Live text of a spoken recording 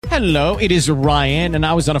Hello, it is Ryan, and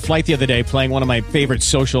I was on a flight the other day playing one of my favorite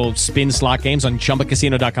social spin slot games on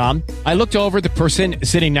ChumbaCasino.com. I looked over at the person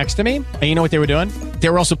sitting next to me, and you know what they were doing? They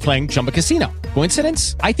were also playing Chumba Casino.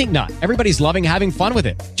 Coincidence? I think not. Everybody's loving having fun with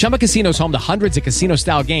it. Chumba Casino is home to hundreds of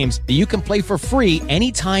casino-style games that you can play for free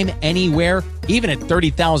anytime, anywhere, even at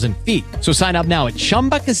 30,000 feet. So sign up now at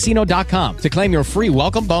ChumbaCasino.com to claim your free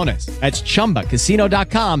welcome bonus. That's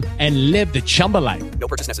ChumbaCasino.com and live the Chumba life. No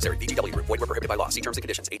purchase necessary. DTVC. Void where prohibited by law. See terms and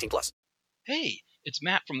conditions. 18+. Hey, it's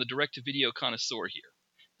Matt from the Direct-to-Video Connoisseur here.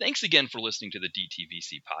 Thanks again for listening to the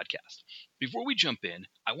DTVC podcast. Before we jump in,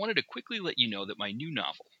 I wanted to quickly let you know that my new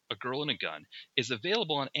novel, A Girl and a Gun, is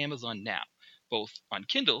available on Amazon now, both on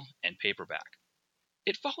Kindle and paperback.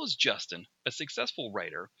 It follows Justin, a successful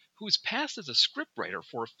writer whose past as a scriptwriter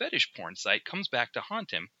for a fetish porn site comes back to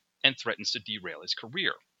haunt him and threatens to derail his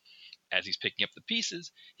career. As he's picking up the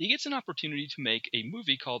pieces, he gets an opportunity to make a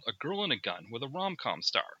movie called A Girl and a Gun with a rom-com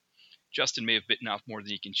star. Justin may have bitten off more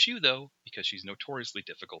than he can chew, though, because she's notoriously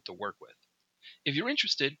difficult to work with. If you're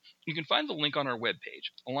interested, you can find the link on our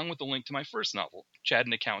webpage, along with the link to my first novel, Chad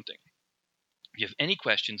in Accounting. If you have any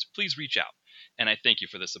questions, please reach out, and I thank you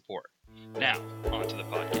for the support. Now, on to the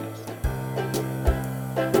podcast.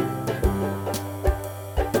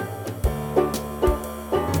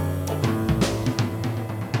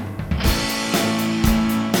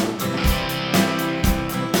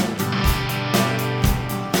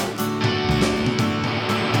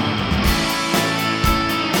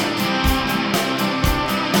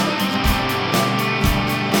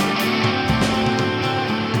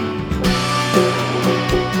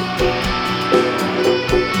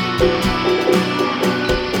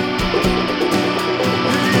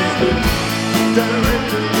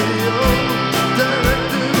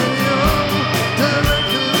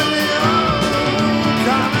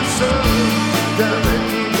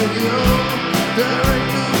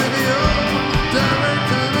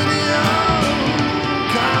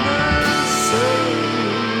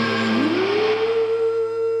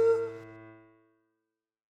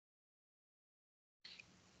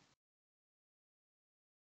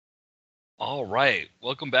 All right,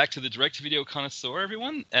 welcome back to the Direct-to-Video Connoisseur,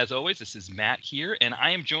 everyone. As always, this is Matt here, and I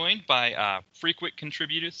am joined by frequent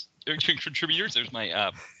contributors. There's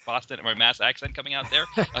my Boston, my Mass accent coming out there.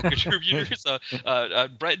 Contributors,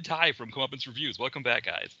 Brett and Ty from Comeuppance Reviews. Welcome back,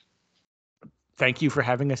 guys. Thank you for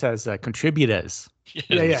having us as contributors.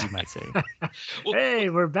 Yeah. You might say. Well, Hey,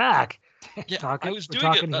 we're back. Yeah, I was doing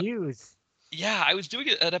talking Hues. Yeah, I was doing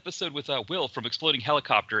an episode with Will from Exploding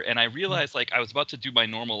Helicopter, and I realized, I was about to do my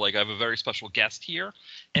normal, I have a very special guest here,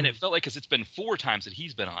 and it felt like, because it's been 4 times that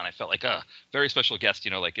he's been on, I felt like, very special guest,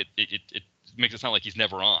 it makes it sound like he's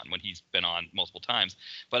never on when he's been on multiple times.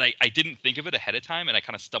 But I didn't think of it ahead of time, and I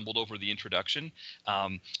kind of stumbled over the introduction. So I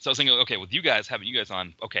was thinking, okay, with having you guys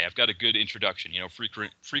on, okay, I've got a good introduction,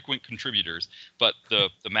 frequent contributors, but the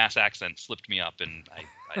Mass accent slipped me up, and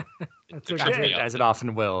That's okay. As it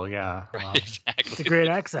often will, yeah. Right, Wow. exactly. It's a great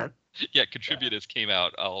accent. Yeah, contributors came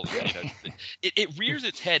out. It rears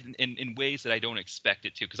its head in ways that I don't expect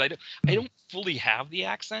it to, because I don't fully have the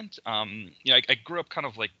accent. I grew up kind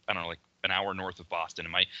of an hour north of Boston,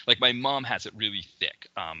 and my mom has it really thick.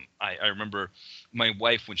 I remember my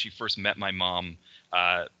wife, when she first met my mom,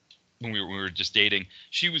 when we were just dating,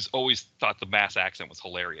 she was always thought the Mass accent was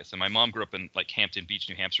hilarious. And my mom grew up in Hampton Beach,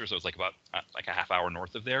 New Hampshire, so it was about a half hour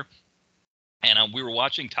north of there. And we were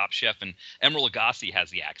watching Top Chef, and Emeril Lagasse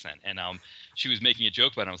has the accent, and she was making a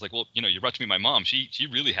joke about it. I was like, well, you're about to meet my mom. She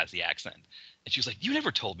really has the accent. And she was like, you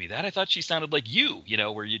never told me that. I thought she sounded like you,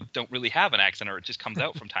 where you don't really have an accent, or it just comes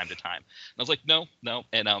out from time to time. And I was like, no.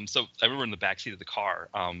 And so I remember in the backseat of the car,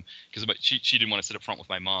 because she didn't want to sit up front with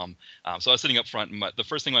my mom. So I was sitting up front, and the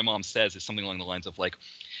first thing my mom says is something along the lines of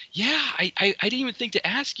yeah, I didn't even think to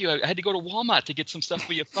ask you. I had to go to Walmart to get some stuff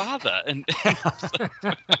for your father. And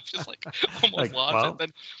I just almost lost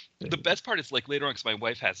it. Then the best part is later on, because my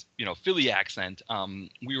wife has, Philly accent.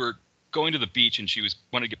 We were going to the beach, and she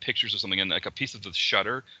wanted to get pictures of something, and a piece of the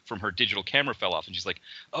shutter from her digital camera fell off, and she's like,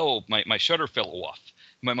 oh, my shutter fell off.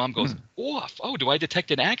 My mom goes, off? Oh, do I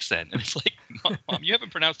detect an accent? And it's like, Mom, you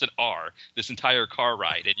haven't pronounced an R this entire car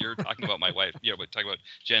ride, and you're talking about my wife, talking about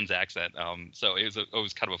Jen's accent. So it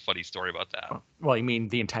was kind of a funny story about that. Well, you mean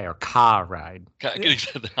the entire car ride?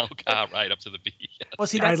 The whole car ride up to the beach. Yes. Well,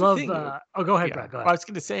 see, I that's love. the thing. Go ahead, Brad. Go ahead. I was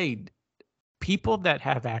going to say, people that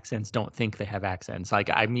have accents don't think they have accents.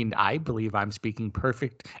 I believe I'm speaking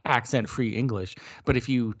perfect accent-free English, but if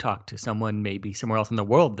you talk to someone maybe somewhere else in the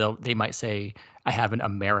world, they might say I have an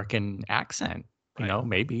American accent. You know,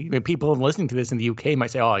 maybe. I mean, people listening to this in the UK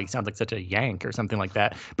might say, "Oh, he sounds like such a Yank" or something like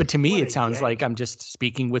that. But to me, What it a sounds Yank. like I'm just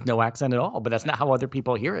speaking with no accent at all. But that's not how other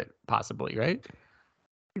people hear it, possibly, right?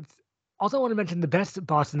 Also, I want to mention the best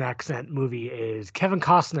Boston accent movie is Kevin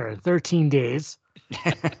Costner, 13 Days.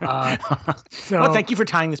 Well, thank you for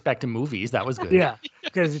tying this back to movies. That was good. Yeah,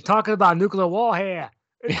 because he's talking about nuclear war here.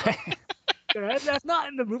 That's not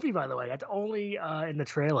in the movie, by the way. That's only in the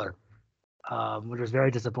trailer, which was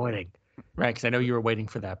very disappointing. Right, because I know you were waiting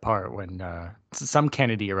for that part when some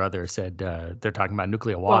Kennedy or other said they're talking about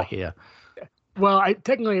nuclear war here. Well,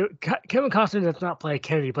 technically, Kevin Costner does not play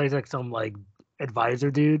Kennedy. He plays like some like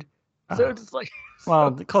advisor dude. So it's like,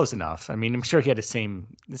 well, close enough. I mean, I'm sure he had a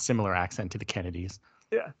similar accent to the Kennedys.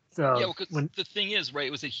 yeah. So yeah, because the thing is,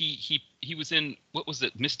 right, was that he was in, what was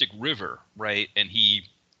it, Mystic River, right, and he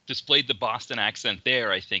displayed the Boston accent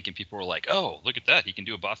there, I think, and people were like, "Oh, look at that, he can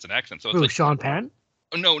do a Boston accent." So it's like Sean Penn?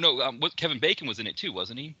 Oh, no, what, Kevin Bacon was in it too,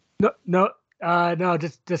 wasn't he? No,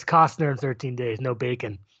 just Costner in 13 Days, no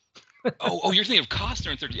Bacon. oh, you're thinking of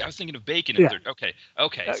Costner in 13. I was thinking of Bacon in 13. Okay.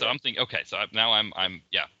 So I'm thinking. Okay, so now I'm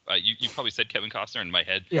yeah. You probably said Kevin Costner in my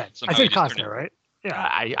head. Yeah, somehow I said Costner, right? Yeah,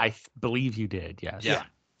 I believe you did. Yes. Yeah.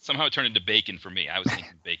 Somehow it turned into Bacon for me. I was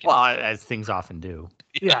thinking Bacon. Well, as things often do.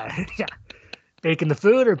 Yeah. Bacon the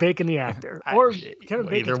food or Bacon the actor, or Kevin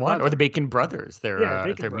Bacon's either one, brother. or the Bacon Brothers, their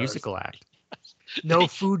Bacon Bros. musical act. No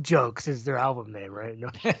Food Jokes is their album name, right? No.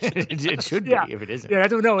 It should be if it isn't. Yeah, I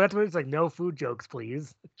don't know. That's what it's like. No food jokes,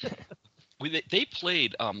 please. They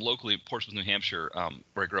played locally in Portsmouth, New Hampshire,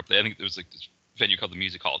 where I grew up. I think there was like this venue called the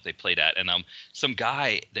Music Hall that they played at, and some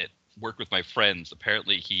guy that worked with my friends,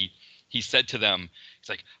 apparently he said to them, he's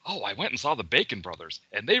like, "Oh, I went and saw the Bacon Brothers,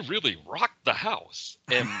 and they really rocked the house."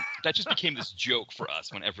 And that just became this joke for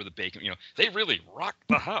us whenever the Bacon, they really rocked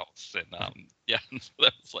the house. And and so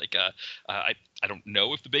that was like, I don't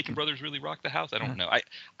know if the Bacon Brothers really rocked the house. I don't know.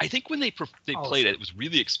 I think when they played it was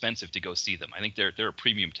really expensive to go see them. I think they're a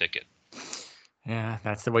premium ticket. Yeah,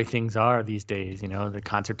 that's the way things are these days. The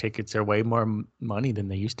concert tickets are way more money than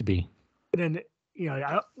they used to be. And then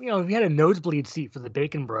if you had a nosebleed seat for the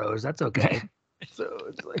Bacon Bros, that's okay. So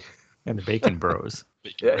it's like, and the Bacon Bros.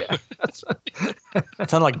 yeah.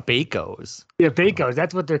 Sound like Bacos. Yeah, Bacos.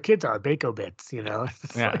 That's what their kids are. Baco bits. Yeah.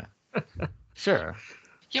 Sure.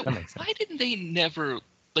 Yeah. Why didn't they never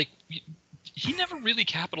he never really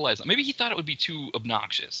capitalized on? Maybe he thought it would be too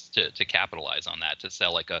obnoxious to capitalize on that, to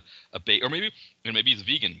sell like a bacon, or maybe he's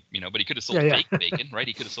vegan, but he could have sold fake bacon, right?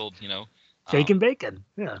 He could have sold, Bacon bacon.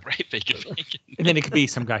 Yeah. Right, bacon. And then it could be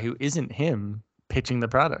some guy who isn't him pitching the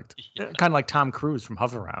product. Yeah. Kind of like Tom Cruise from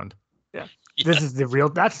Hover Round. Yeah. That's the real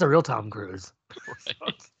Tom Cruise. Right.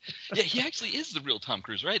 Yeah, he actually is the real Tom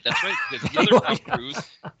Cruise, right? That's right. Because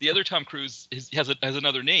the other Tom Cruise has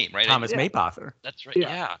another name, right? Thomas Mapother. That's right.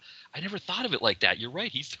 Yeah. I never thought of it like that. You're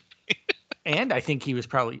right. He's and I think he was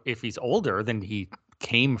probably, if he's older, then he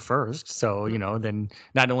came first. So, then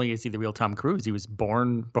not only is he the real Tom Cruise, he was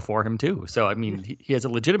born before him too. So, I mean, he has a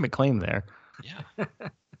legitimate claim there. Yeah. Wow.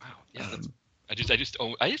 Yeah. I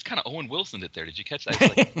just kind of Owen Wilsoned it there. Did you catch that?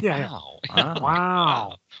 It's like, wow.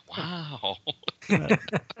 Wow. Wow.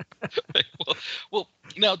 well,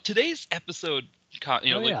 now today's episode,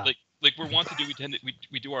 like we're wont to do,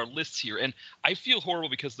 we do our lists here, and I feel horrible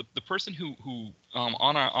because the person who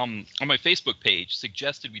on my Facebook page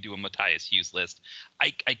suggested we do a Matthias Hues list.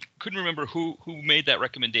 I couldn't remember who made that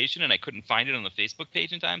recommendation, and I couldn't find it on the Facebook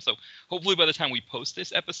page in time. So hopefully by the time we post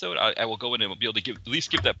this episode, I will go in and be able to at least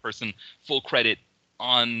give that person full credit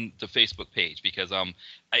on the Facebook page, because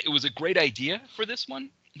it was a great idea for this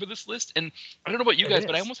list. And I don't know about you guys,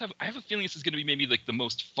 but I have a feeling this is going to be maybe like the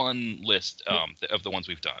most fun list of the ones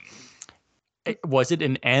we've done. Was it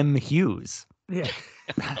an M. Hughes? Yeah.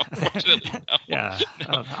 Unfortunately, no. Yeah.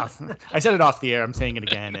 I said it off the air. I'm saying it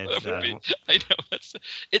again. I know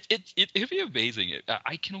it'd be amazing.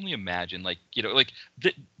 I can only imagine,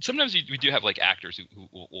 sometimes we do have like actors who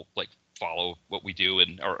will like follow what we do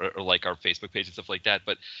and or like our Facebook page and stuff like that.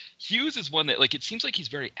 But Hughes is one that, like, it seems like he's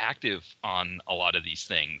very active on a lot of these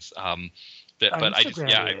things.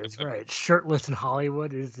 Right. Shirtless in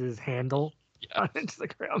Hollywood is his handle on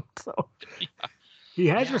Instagram. So he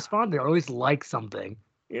has responded, or at least liked something,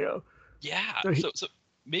 Yeah. So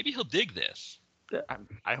maybe he'll dig this.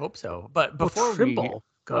 I hope so. But before Trimble,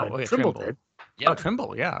 Trimble did. Yeah. Oh,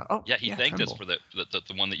 Trimble, yeah. Oh, yeah. He thanked us for the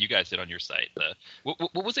one that you guys did on your site.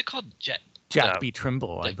 What was it called? Jack B.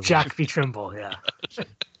 Trimble. I believe. Jack B. Trimble. Yeah.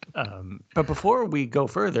 But before we go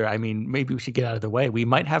further, I mean, maybe we should get out of the way. We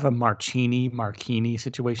might have a Marchini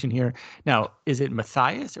situation here. Now, is it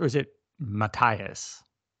Matthias or is it Matthias?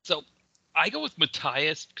 So I go with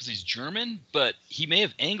Matthias because he's German, but he may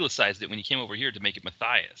have anglicized it when he came over here to make it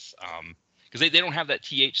Matthias, because they don't have that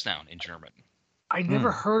TH sound in German. I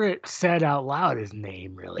never heard it said out loud, his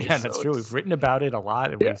name, really. Yeah, that's true. We've written about it a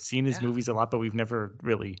lot, and we've seen his movies a lot, but we've never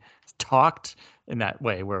really talked in that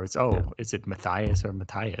way where it's, is it Matthias or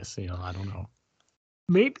Matthias? I don't know.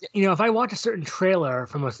 Maybe, if I watch a certain trailer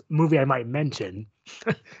from a movie I might mention,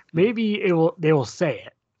 maybe they will say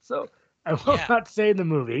it. So I will not say the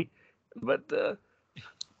movie, but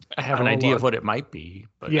I have an idea of what it might be.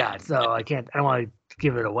 But so I don't want to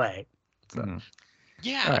give it away. So.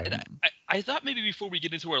 Yeah, right. And I thought maybe before we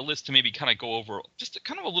get into our list to maybe kind of go over just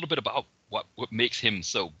kind of a little bit about what makes him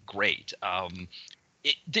so great. For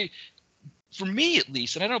me at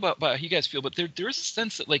least, and I don't know about how you guys feel, but there is a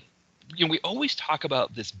sense that we always talk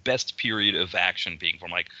about this best period of action being from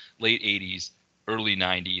like late 80s, early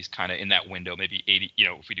 90s, kind of in that window, maybe 80,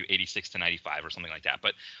 if we do 86 to 95 or something like that.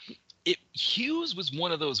 But Hues was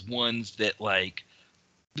one of those ones that like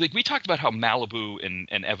we talked about how Malibu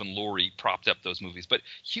and Evan Laurie propped up those movies, but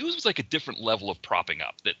Hues was like a different level of propping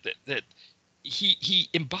up that he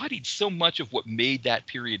embodied so much of what made that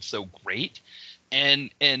period so great. And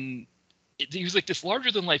he was like this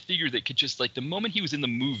larger than life figure that could just like the moment he was in the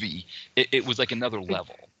movie, it was like another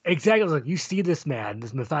level. Exactly. Like you see this man,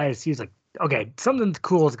 this Matthias, he's like, okay, something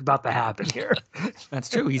cool is about to happen here. That's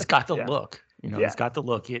true. He's got the look, he's got the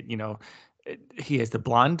look. He has the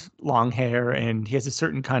blonde, long hair, and he has a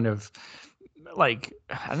certain kind of I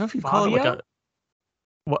don't know if you call it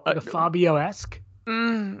like a Fabio-esque.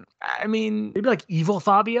 I mean, maybe like evil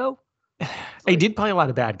Fabio. He did play a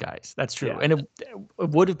lot of bad guys. That's true, and it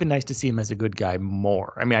would have been nice to see him as a good guy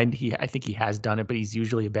more. I mean, I think he has done it, but he's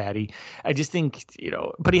usually a baddie. I just think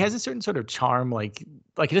but he has a certain sort of charm. Like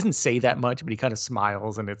he doesn't say that much, but he kind of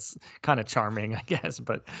smiles, and it's kind of charming, I guess.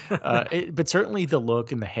 But but certainly the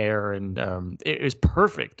look and the hair, and it was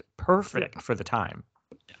perfect for the time.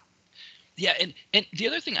 Yeah, and the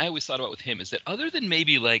other thing I always thought about with him is that other than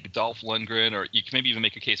maybe like Dolph Lundgren, or you can maybe even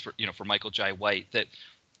make a case for for Michael Jai White, that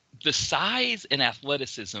the size and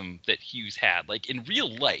athleticism that Hues had, like in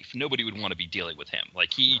real life, nobody would want to be dealing with him.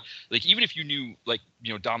 Like even if you knew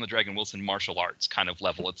Don the Dragon Wilson martial arts kind of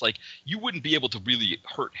level, it's like you wouldn't be able to really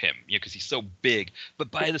hurt him, because he's so big.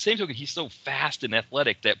 But by the same token, he's so fast and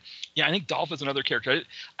athletic that, I think Dolph is another character.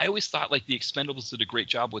 I always thought like the Expendables did a great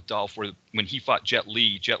job with Dolph, where when he fought Jet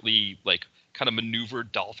Li like kind of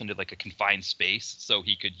maneuvered Dolph into like a confined space so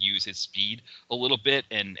he could use his speed a little bit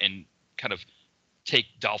and kind of take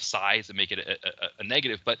Dolph's size and make it a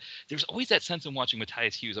negative. But there's always that sense in watching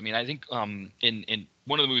Matthias Hues. I mean, I think in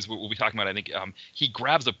one of the movies we'll be talking about, I think he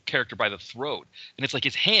grabs a character by the throat, and it's like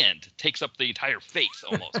his hand takes up the entire face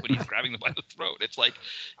almost when he's grabbing them by the throat. It's like,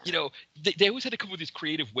 they always had to come up with these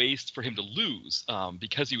creative ways for him to lose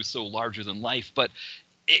because he was so larger than life. But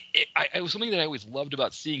it was something that I always loved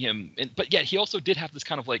about seeing him. But yet he also did have this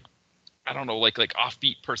kind of like, I don't know, like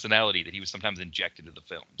offbeat personality that he was sometimes injected into the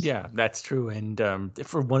films. Yeah, that's true. And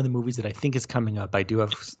for one of the movies that I think is coming up, I do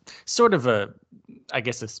have sort of I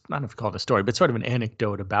don't know if you call it a story, but sort of an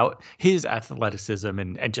anecdote about his athleticism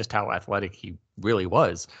and just how athletic he really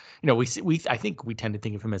was. I think we tend to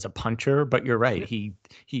think of him as a puncher, but you're right. He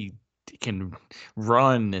can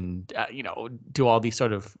run and do all these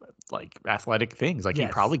sort of like athletic things. Like he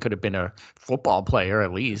probably could have been a football player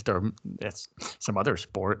at least, or that's some other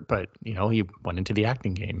sport, but he went into the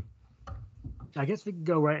acting game. I guess we can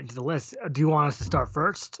go right into the list. Do you want us to start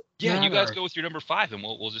first? Yeah, Matt, you guys go with your number 5 and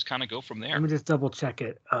we'll just kind of go from there. Let me just double check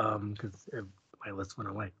it because my list went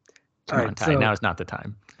away. Come on, Ty, now is not the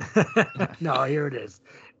time. No, here it is.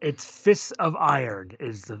 It's Fists of Iron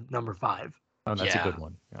is the number 5. Oh, that's a good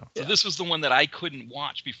one. Yeah. So this was the one that I couldn't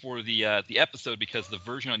watch before the episode because the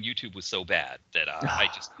version on YouTube was so bad that I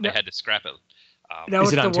had to scrap it.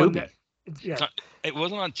 Is it on Tubi? It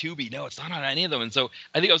wasn't on Tubi. No, it's not on any of them. And so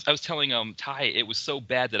I think I was telling Ty it was so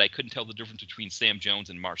bad that I couldn't tell the difference between Sam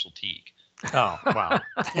Jones and Marshall Teague. Oh, wow.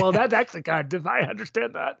 Well, that's actually kind of, I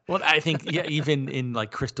understand that. Well, I think, even in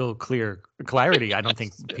like crystal clear clarity, I don't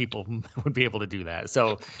think people would be able to do that.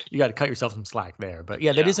 So you got to cut yourself some slack there. But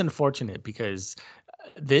that is unfortunate because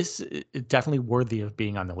this is definitely worthy of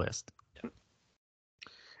being on the list.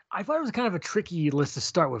 I thought it was kind of a tricky list to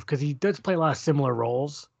start with because he does play a lot of similar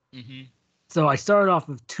roles. Mm-hmm. So I started off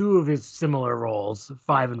with 2 of his similar roles,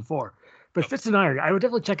 5 and 4. But Fists of Iron, I would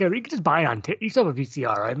definitely check it out. You can just buy it on you still have a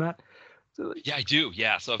VCR, right, Matt? So, yeah, I do.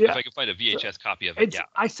 Yeah. So if I can find a VHS copy of it,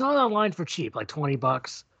 I saw it online for cheap, like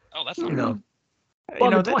 $20. Oh, that's not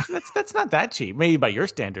that's not that cheap. Maybe by your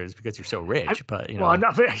standards because you're so rich, but Well, I'm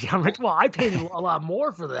rich. Well, I paid a lot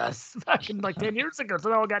more for this back in like 10 years ago, so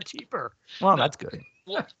now it got cheaper. Well, that's good.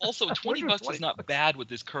 Well, also $20 is not bad with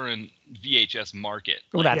this current VHS market.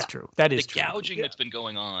 Well, that's true. That is the true. gouging that's been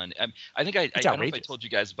going on. I think I don't know if I told you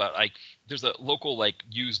guys about there's a local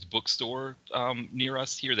used bookstore near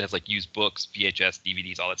us here that has used books, VHS,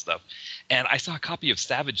 DVDs, all that stuff. And I saw a copy of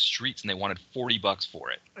Savage Streets and they wanted $40 for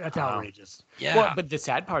it. That's outrageous. Yeah. Well, but the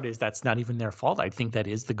sad part is that's not even their fault. I think that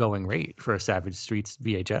is the going rate for a Savage Streets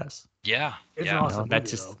VHS. Yeah. It's an awesome movie,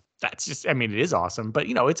 That's just, I mean, it is awesome, but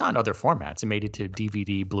it's on other formats. It made it to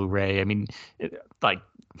DVD, Blu-ray. I mean,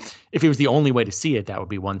 if it was the only way to see it, that would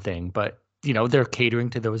be one thing, but they're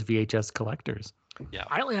catering to those VHS collectors. Yeah.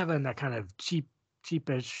 I only have it in that kind of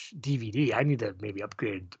cheapish DVD. I need to maybe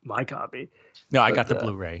upgrade my copy. No, I got the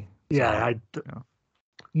Blu-ray. Yeah.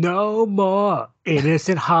 No more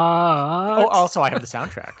innocent hearts. Oh, also I have the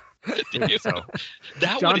soundtrack. So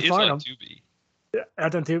that John one is Farnham. on Tubi.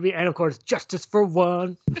 That's on Tubi, and of course, Justice for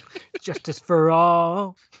One, Justice for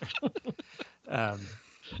All. I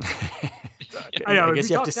know, guess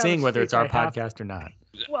you have to sing Savage whether it's Streets, our I have- podcast or not.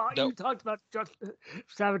 Well, No. you talked about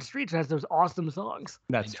Savage Streets has those awesome songs.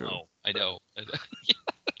 That's true. I know.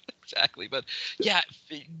 Exactly. But yeah,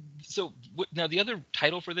 so now the other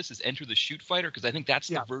title for this is Enter the Shoot Fighter, because I think that's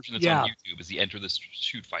the version that's on YouTube, is the Enter the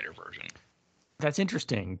Shoot Fighter version. That's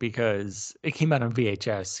interesting because it came out on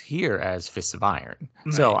VHS here as Fists of Iron.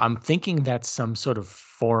 Right. So I'm thinking that's some sort of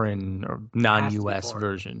foreign or non-US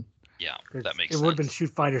version. Yeah, that makes sense. It would have been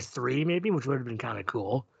Shoot Fighter 3 maybe, which would have been kind of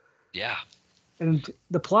cool. Yeah. And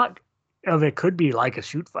the plot of it could be like a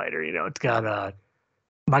Shoot Fighter, It's got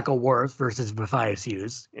Michael Worth versus Matthias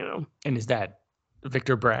Hues, And is that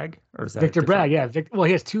Victor Bragg? Or is that Victor Bragg, yeah. Well,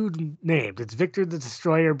 he has two names. It's Victor the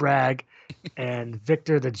Destroyer Bragg and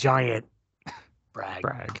Victor the Giant Bragg.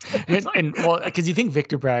 and well, because you think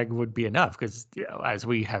Victor Bragg would be enough, because as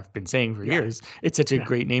we have been saying for years, it's such a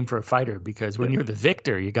great name for a fighter, because when you're the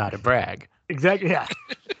victor, you got to brag. Exactly, yeah.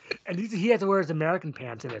 And he has to wear his American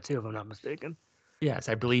pants in it too, if I'm not mistaken. Yes,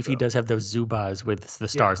 I believe he does have those Zubas with the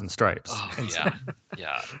stars and stripes. Oh,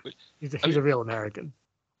 yeah. But, he's a real American.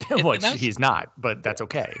 Which he's not, but that's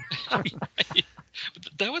okay. But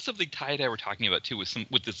that was something Ty and I were talking about too,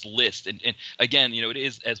 with this list, and again, it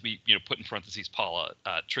is, as we put in parentheses, Paula,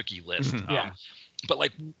 tricky list.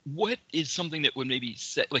 But what is something that would maybe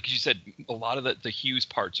set, like you said, a lot of the Hues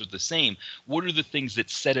parts are the same. What are the things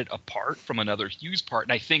that set it apart from another Hues part?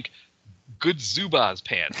 And I think good Zubaz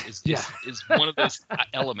pants is one of those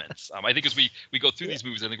elements. I think as we go through these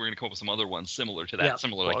movies, I think we're going to come up with some other ones similar to that.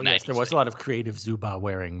 Yes, there was a lot of creative Zuba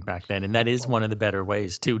wearing back then, and that is one of the better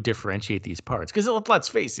ways to differentiate these parts. Because let's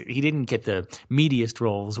face it, he didn't get the meatiest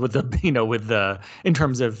roles with the in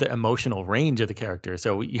terms of the emotional range of the character.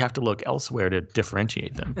 So you have to look elsewhere to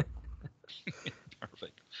differentiate them.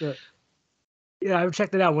 Perfect. Yeah, I've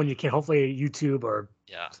checked it out when you can. Hopefully, YouTube or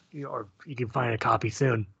or you can find a copy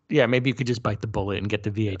soon. Yeah, maybe you could just bite the bullet and get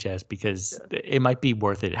the VHS, because it might be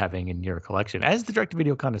worth it having in your collection. As the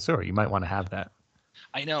direct-to-video connoisseur, you might want to have that.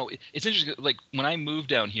 I know. It's interesting. Like, when I moved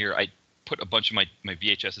down here, I put a bunch of my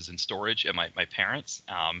VHSs in storage at my parents'.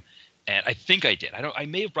 And I think I did. I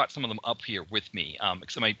may have brought some of them up here with me.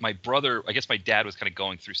 So my brother, I guess my dad was kind of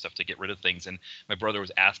going through stuff to get rid of things, and my brother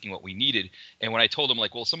was asking what we needed. And when I told him,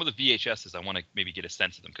 well, some of the VHSs, I want to maybe get a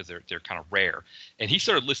sense of them because they're kind of rare. And he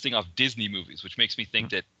started listing off Disney movies, which makes me think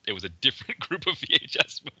that it was a different group of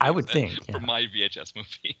VHS movies. I would think for my VHS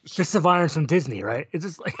movies. Fists of Iron from Disney, right? It's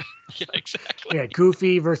just like yeah, exactly. Yeah,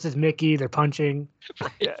 Goofy versus Mickey. They're punching.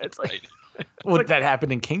 Right. Yeah, it's like. Well, that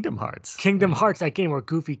happened in Kingdom Hearts. Kingdom Hearts, that game where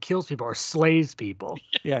Goofy kills people or slays people.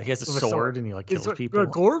 Yeah, he has a sword and he kills people.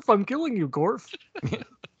 Gorf, I'm killing you, Gorf.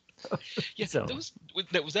 Yeah, so was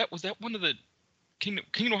that one of the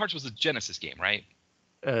Kingdom Hearts was a Genesis game, right?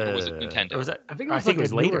 Or was it Nintendo? I think it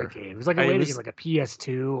was later. Game. It was like a later game, like a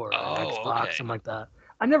PS2 or an Xbox, something like that.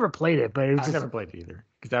 I never played it, but I never played it either.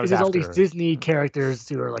 There's all these Disney characters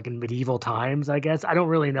who are like in medieval times, I guess. I don't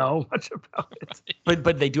really know much about it.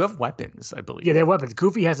 But they do have weapons, I believe. Yeah, they have weapons.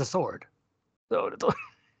 Goofy has a sword. So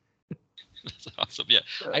that's awesome. Yeah,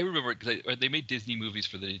 I remember because they made Disney movies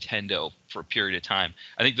for the Nintendo for a period of time.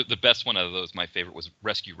 I think the best one out of those, my favorite, was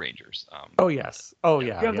Rescue Rangers. Oh yes. Oh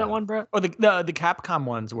yeah. You have that one, Brett? Oh, the Capcom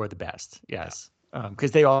ones were the best. Yes.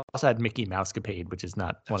 Because they also had Mickey Mousecapade, which is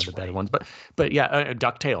not one of the better ones, but yeah,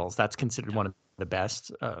 DuckTales, that's considered one of the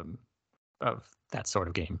best of that sort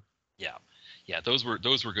of game. Yeah, those were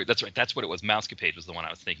good. That's right. That's what it was. Mousecapade was the one I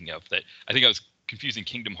was thinking of. That I think I was confusing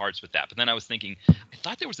Kingdom Hearts with that. But then I was thinking, I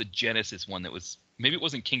thought there was a Genesis one that was, maybe it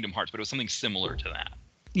wasn't Kingdom Hearts, but it was something similar to that.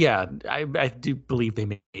 Yeah, I do believe they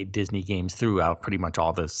made Disney games throughout pretty much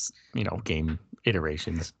all this, game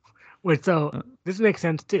iterations. Wait, so this makes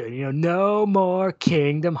sense too. No more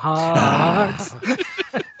Kingdom Hearts.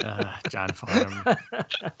 on Farnham.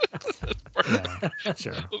 Yeah,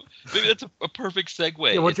 sure. Maybe that's a perfect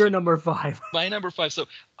segue. Yeah, what's your number 5? My number 5. So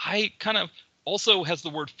I kind of also has the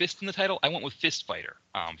word fist in the title. I went with Fist Fighter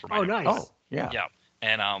for my number nice. 5. Oh, yeah. Yeah.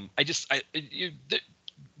 And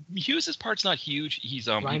Hughes's part's not huge. He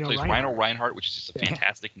plays Rhino Reinhardt, which is just a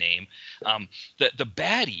fantastic name. The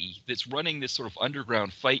baddie that's running this sort of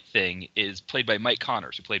underground fight thing is played by Mike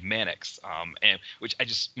Connors, who played Mannix, and which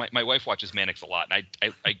my wife watches Mannix a lot, and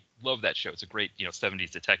I love that show. It's a great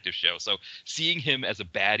 70s detective show. So seeing him as a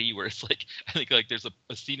baddie, where it's like I think like there's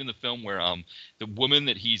a scene in the film where the woman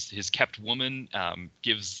that his kept woman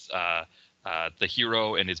gives the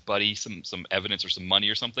hero and his buddy some evidence or some money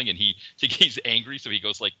or something, and he's angry, so he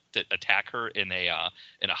goes like to attack her in a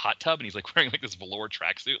hot tub, and he's like wearing like this velour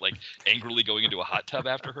tracksuit, like angrily going into a hot tub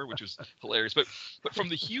after her, which was hilarious. But from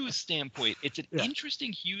the Hues standpoint, it's an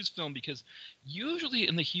interesting Hues film, because usually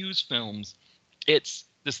in the Hues films, it's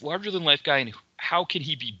this larger than life guy, and how can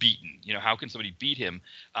he be beaten? How can somebody beat him?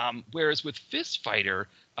 Whereas with Fist Fighter,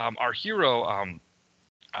 our hero,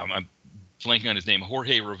 I'm blanking on his name,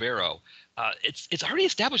 Jorge Rivero. It's already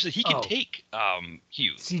established that he can take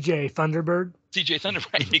Hues. CJ Thunderbird. CJ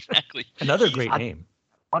Thunderbird, right, exactly. Another great name.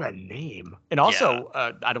 What a name. And also,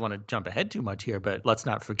 I don't want to jump ahead too much here, but let's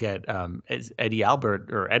not forget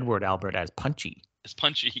Edward Albert as Punchy. As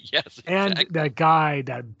Punchy, yes. Exactly. And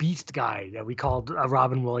that beast guy that we called a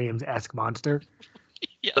Robin Williams-esque monster.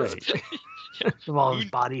 Yes. Right. With all his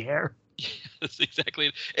body hair. Yes,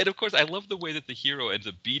 exactly. And of course, I love the way that the hero ends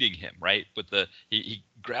up beating him, right? But he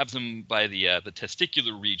grabs him by the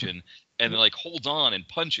testicular region and then like holds on and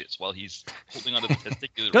punches while he's holding onto the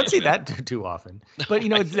testicular region. Don't see that too often. But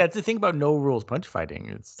that's the thing about no rules punch fighting.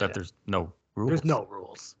 It's that there's no rules. There's no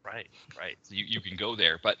rules. Right. So you can go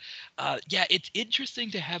there. But it's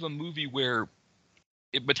interesting to have a movie where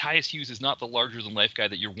Matthias Hues is not the larger-than-life guy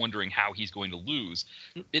that you're wondering how he's going to lose.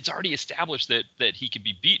 It's already established that he can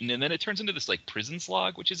be beaten, and then it turns into this like prison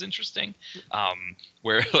slog, which is interesting.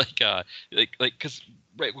 Where because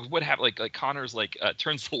what happened? Like Connors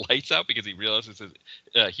turns the lights out because he realizes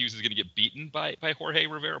that Hues is going to get beaten by Jorge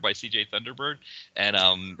Rivera, by CJ Thunderbird, and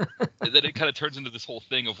then it kind of turns into this whole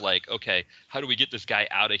thing of like, okay, how do we get this guy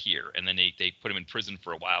out of here? And then they put him in prison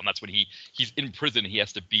for a while, and that's when he's in prison. He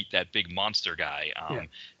has to beat that big monster guy.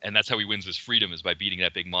 And that's how he wins his freedom, is by beating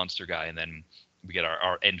that big monster guy. And then we get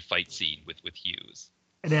our end fight scene with Hues.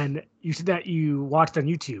 And then you said that you watched on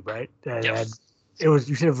YouTube, right? Yes. You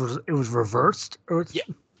said it was reversed? Yeah.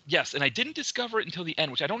 Yes, and I didn't discover it until the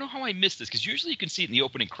end, which I don't know how I missed this, because usually you can see it in the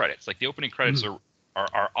opening credits. Like the opening credits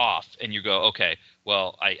are off, and you go, okay,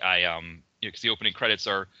 well, because the opening credits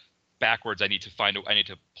are backwards. I need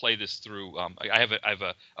to play this through. I have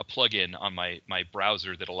a plugin on my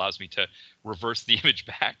browser that allows me to reverse the image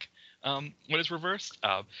back when it's reversed.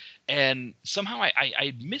 And somehow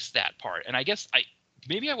I missed that part. And I guess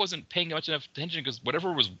maybe I wasn't paying much enough attention, because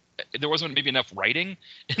there wasn't maybe enough writing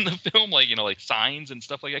in the film, like signs and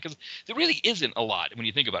stuff like that, because there really isn't a lot when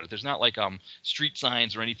you think about it. There's not like street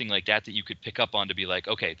signs or anything like that you could pick up on to be like,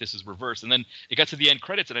 okay, this is reverse. And then it got to the end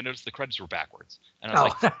credits, and I noticed the credits were backwards, and I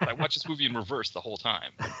was like, I watched this movie in reverse the whole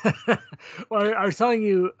time. Well, I was telling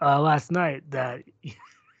you last night that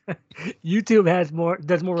YouTube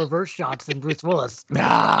does more reverse shots than Bruce Willis.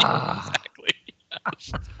 Exactly.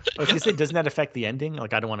 Yes. I was gonna say, doesn't that affect the ending?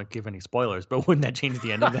 Like, I don't want to give any spoilers, but wouldn't that change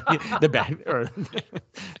the ending? The back or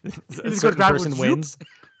a certain person wins.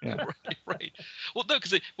 Yeah. Right. Well, no,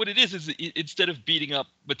 because what it is instead of beating up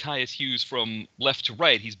Matthias Hues from left to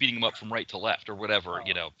right, he's beating him up from right to left or whatever.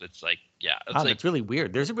 It's like, that's really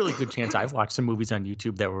weird. There's a really good chance I've watched some movies on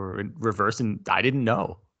YouTube that were in reverse, and I didn't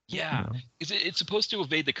know. Yeah, it's supposed to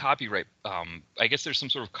evade the copyright. I guess there's some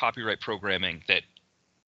sort of copyright programming that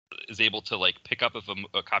is able to like pick up if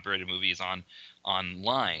a copyrighted movie is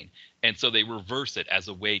online, and so they reverse it as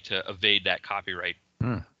a way to evade that copyright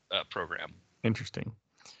program. Interesting.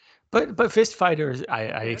 But Fist Fighters,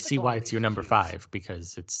 I see why it's your number 5,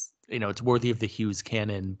 because it's it's worthy of the Hues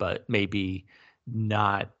canon, but maybe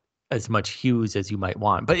not as much Hues as you might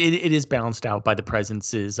want. But it is balanced out by the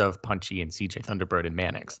presences of Punchy and CJ Thunderbird and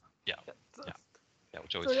Mannix. Yeah,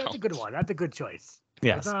 which always that's a good one. That's a good choice.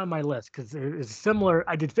 Yes. It's not on my list because it's similar.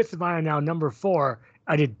 I did Fist of Iron now, number 4.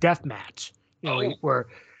 I did Deathmatch, where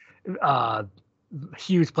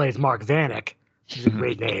Hues plays Mark Vanek, which is a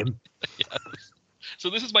great name. Yes. So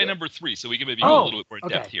this is my number 3, so we can maybe go a little bit more in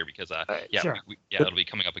depth here, because sure. It'll be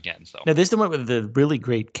coming up again. So now this is the one with the really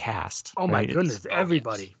great cast. Oh my goodness,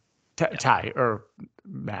 everybody. Ty or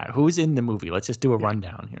Matt, who's in the movie? Let's just do a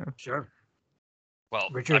rundown here. Sure. Well,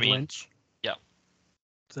 Richard Lynch. Yeah.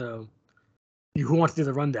 So Who wants to do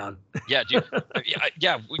the rundown? Yeah, you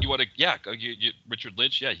want to? Yeah, Richard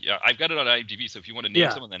Lynch. Yeah, I've got it on IMDb. So if you want to name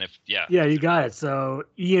someone, then Yeah, you got it. So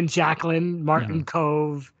Ian Jacklin, Martin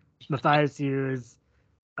Cove, Matthias Hues.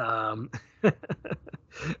 Who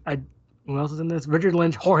else is in this? Richard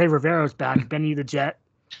Lynch, Jorge Rivero's back, Benny the Jet,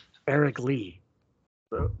 Eric Lee.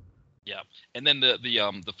 So. Yeah, and then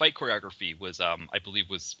the fight choreography was I believe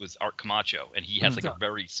was Art Camacho, and he has like a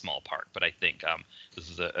very small part, but I think this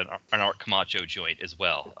is an Art Camacho joint as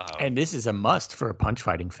well. And this is a must for punch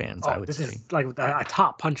fighting fans, I would say. This is like a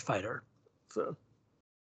top punch fighter, so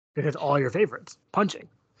it has all your favorites punching.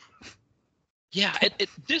 Yeah,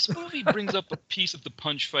 this movie brings up a piece of the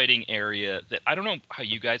punch fighting area that I don't know how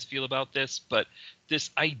you guys feel about this, but this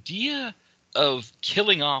idea of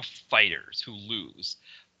killing off fighters who lose.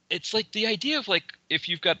 It's like the idea of like if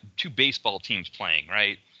you've got two baseball teams playing,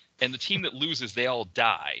 right? And the team that loses, they all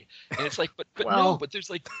die. And it's like, but there's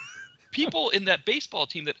like people in that baseball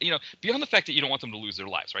team that, beyond the fact that you don't want them to lose their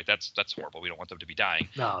lives, right? That's horrible. We don't want them to be dying.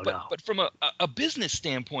 But from a business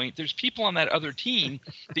standpoint, there's people on that other team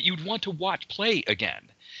that you'd want to watch play again.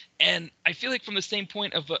 And I feel like from the same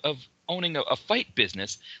point of owning a fight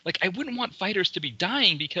business, like I wouldn't want fighters to be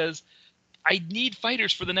dying because I need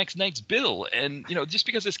fighters for the next night's bill. And, just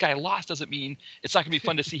because this guy lost doesn't mean it's not going to be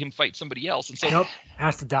fun to see him fight somebody else. And so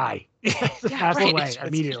has to die. Pass away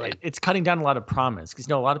immediately. It's cutting down a lot of promise because,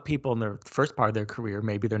 a lot of people in their first part of their career,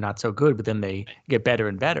 maybe they're not so good, but then they get better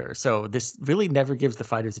and better. So this really never gives the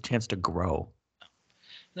fighters a chance to grow.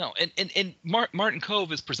 No, and Martin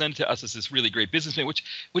Cove is presented to us as this really great businessman,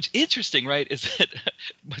 which interesting, right? Is that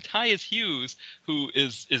Matthias Hues, who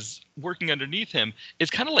is working underneath him, is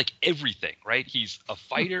kind of like everything, right? He's a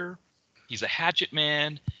fighter, he's a hatchet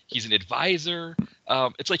man, he's an advisor.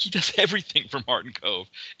 It's like he does everything for Martin Cove,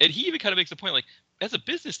 and he even kind of makes a point, like as a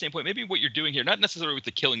business standpoint, maybe what you're doing here, not necessarily with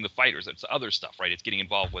the killing the fighters, it's other stuff, right? It's getting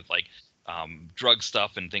involved with like drug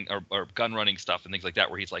stuff and or gun running stuff and things like that,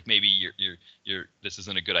 where he's like, maybe you're this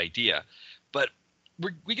isn't a good idea. But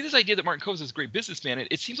we get this idea that Martin Cove is a great businessman.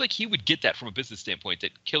 It seems like he would get that from a business standpoint,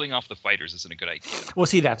 that killing off the fighters isn't a good idea. Well,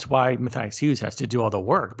 see, that's why Matthias Hues has to do all the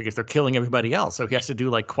work, because they're killing everybody else. So he has to do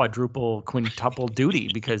like quintuple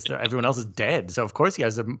duty because everyone else is dead. So of course he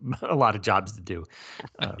has a lot of jobs to do.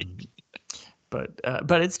 Right.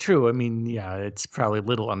 But it's true. I mean, yeah, it's probably a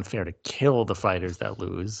little unfair to kill the fighters that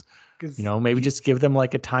lose. Maybe just give them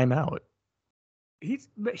like a timeout.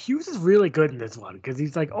 Hughes is really good in this one because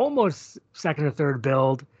he's like almost second or third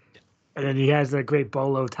build, and then he has a great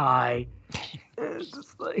bolo tie. It's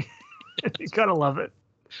just like you gotta love it.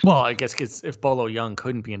 Well, I guess because if Bolo Young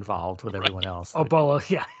couldn't be involved with everyone else. Oh, Bolo,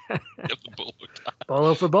 yeah.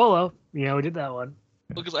 Bolo for Bolo. We did that one.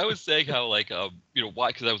 Because I was saying how why?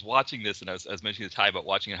 Because I was watching this and I was mentioning the tie about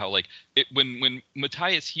watching it, how like when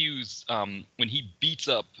Matthias Hues when he beats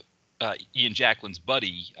up Ian Jacklin's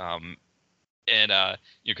buddy,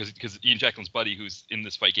 because Ian Jacklin's buddy, who's in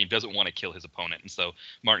this fight game, doesn't want to kill his opponent, and so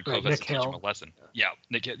Martin Cove has to teach him a lesson. Yeah,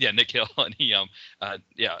 Nick Hill, and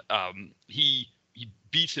he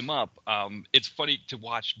beats him up. It's funny to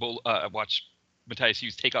watch Matthias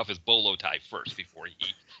Hues take off his bolo tie first before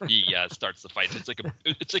he starts the fight.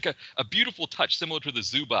 It's like a beautiful touch, similar to the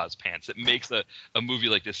Zubaz pants, that makes a movie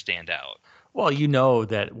like this stand out. Well,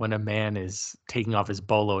 that when a man is taking off his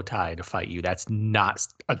bolo tie to fight you, that's not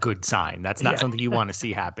a good sign. That's not something you want to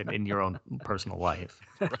see happen in your own personal life.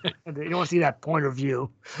 Right. You don't want to see that point of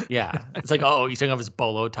view. Yeah. It's like, he's taking off his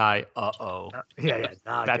bolo tie. Uh-oh.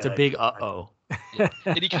 That's good. A big uh-oh. Yeah.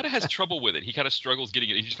 And he kind of has trouble with it. He kind of struggles getting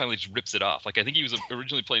it. He just finally just rips it off. Like, I think he was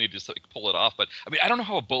originally planning to just like pull it off, but I mean, I don't know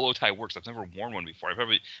how a bolo tie works. I've never worn one before.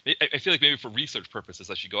 I feel like maybe for research purposes,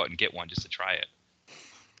 I should go out and get one just to try it.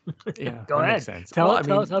 Yeah, go ahead. Tell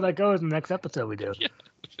us how that goes in the next episode we do. Yeah.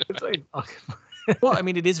 It's like, well, I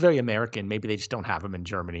mean, it is very American. Maybe they just don't have them in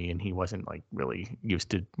Germany, and he wasn't like really used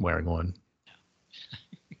to wearing one.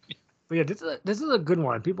 But yeah, this is a good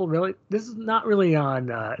one. This is not really on.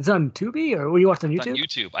 It's on Tubi, or you watched on YouTube?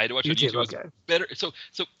 It's on YouTube. I had to watch it on YouTube. Okay. Better. So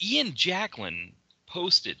Ian Jacklin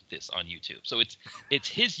posted this on YouTube. So it's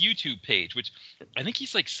his YouTube page, which I think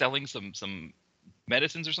he's like selling some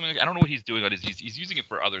medicines or something. I don't know what he's doing on his. He's using it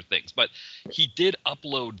for other things, but he did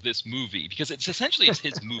upload this movie because it's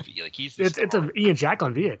his movie. Like it's an Ian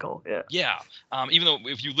Jacklin vehicle. Yeah. Yeah. Even though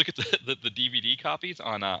if you look at the DVD copies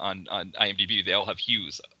on IMDb, they all have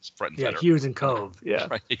Hues front and center. Yeah, Hues and Cove. Yeah.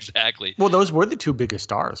 Right. Exactly. Well, those were the two biggest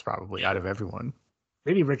stars probably out of everyone.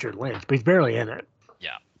 Maybe Richard Lynch, but he's barely in it.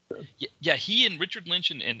 Yeah. Yeah. He and Richard Lynch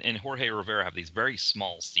and Jorge Rivera have these very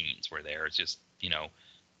small scenes where they're just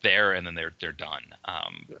there and then they're done.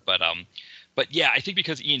 But yeah, I think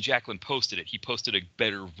because Ian Jacklin posted it, he posted a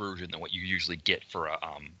better version than what you usually get for a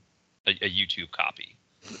YouTube copy.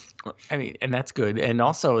 I mean, and that's good. And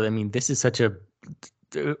also, I mean, this is such a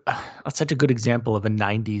good example of a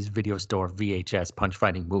 90s video store VHS punch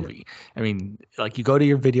fighting movie. I mean, like you go to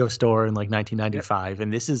your video store in like 1995,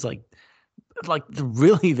 and this is like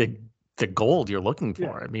the gold you're looking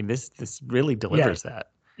for. I mean, this really delivers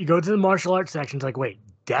that. You go to the martial arts section, it's like, wait,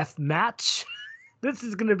 death match? This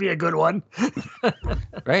is going to be a good one.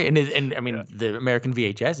 Right. And I mean, the American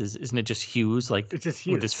VHS isn't it just Hues, like it's just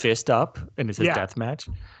Hues with his fist up and it says death match?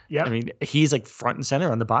 Yeah. I mean, he's like front and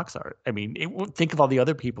center on the box art. I mean, think of all the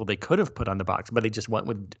other people they could have put on the box, but they just went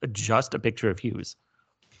with just a picture of Hues.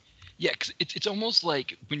 Yeah, because it's almost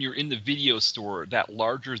like when you're in the video store, that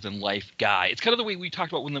larger than life guy. It's kind of the way we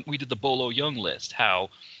talked about when we did the Bolo Young list, how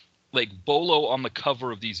like Bolo on the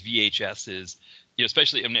cover of these VHSs, you know,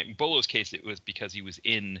 especially in Bolo's case, it was because he was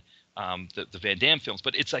in the Van Damme films.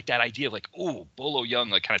 But it's like that idea of like, oh, Bolo Young,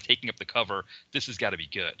 like kind of taking up the cover. This has got to be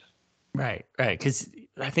good. Right. Because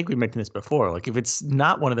I think we mentioned this before. Like, if it's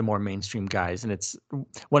not one of the more mainstream guys, and it's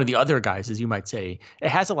one of the other guys, as you might say, it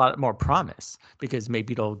has a lot more promise because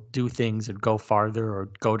maybe it'll do things and go farther or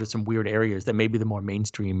go to some weird areas that maybe the more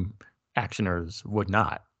mainstream actioners would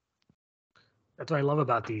not. That's what I love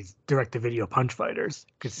about these direct-to-video punch fighters,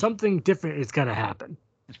 because something different is going to happen.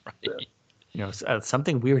 Right. You know,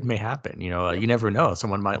 something weird may happen. You know, you never know.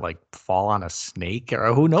 Someone might like fall on a snake,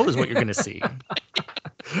 or who knows what you're going to see.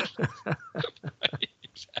 Right,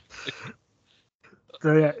 exactly.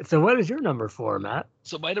 So what is your number 4, Matt?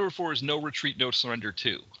 So my number 4 is No Retreat, No Surrender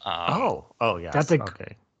 2. Oh, yeah. That's a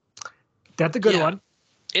good one.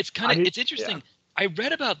 It's it's interesting. Yeah. I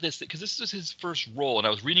read about this because this was his first role, and I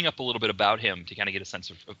was reading up a little bit about him to kind of get a sense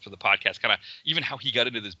for the podcast, kind of even how he got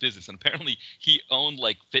into this business. And apparently he owned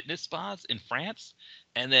like fitness spas in France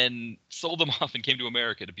and then sold them off and came to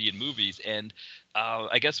America to be in movies. And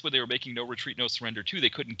I guess when they were making No Retreat, No Surrender 2, they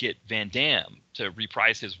couldn't get Van Damme to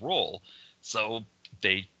reprise his role. So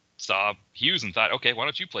they saw Hues and thought, okay, why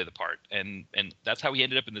don't you play the part? And that's how he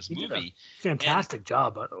ended up in this movie. Fantastic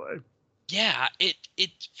job, by the way. Yeah, it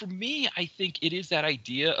for me, I think it is that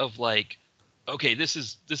idea of like, okay, this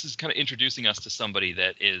is kind of introducing us to somebody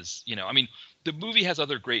that is, you know, I mean, the movie has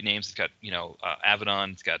other great names. It's got, you know,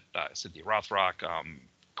 Avedon. It's got Cynthia Rothrock.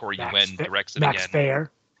 Corey Yuen directs it Max again.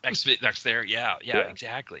 Fair. Max Fair. Yeah,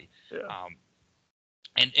 exactly. Yeah.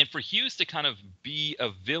 And for Hues to kind of be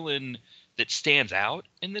a villain that stands out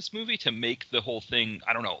in this movie to make the whole thing,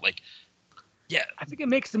 I don't know, like. Yeah, I think it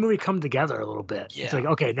makes the movie come together a little bit. Yeah. It's like,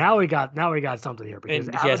 okay, now we got something here because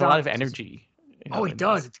he has a lot of energy. He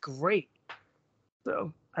does. It's great.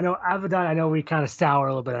 So I know Avedon. I know we kind of sour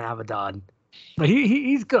a little bit on Avedon, but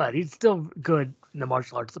he's good. He's still good in the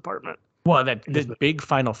martial arts department. Well, this big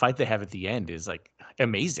final fight they have at the end is like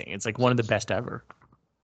amazing. It's like one of the best ever.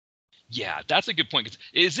 Yeah, that's a good point.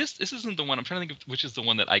 This isn't the one I'm trying to think of, which is the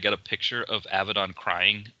one that I got a picture of Avedon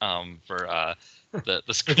crying for the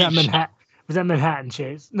screen. Was that Manhattan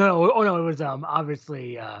Chase? No, it was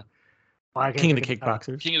obviously King of the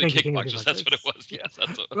Kickboxers. King of the Kickboxers, that's what it was. Yes,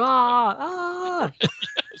 that's what.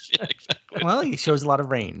 Yes, yeah, exactly. Well, he shows a lot of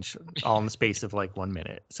range, all in the space of like 1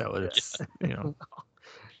 minute. So it's you know,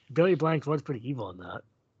 Billy Blanks was pretty evil in that.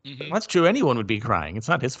 Mm-hmm. That's true. Anyone would be crying. It's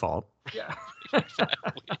not his fault. Yeah,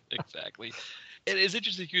 exactly. It is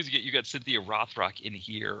interesting because you got Cynthia Rothrock in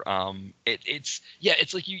here. It's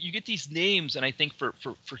like you get these names, and I think for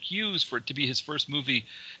Hues, for it to be his first movie,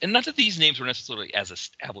 and not that these names were necessarily as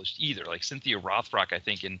established either. Like Cynthia Rothrock, I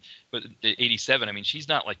think in '87. I mean, she's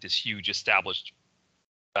not like this huge established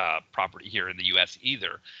property here in the U.S.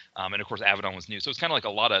 either. And of course, Avedon was new, so it's kind of like a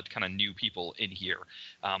lot of kind of new people in here.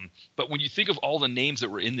 But when you think of all the names that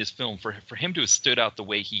were in this film, for him to have stood out the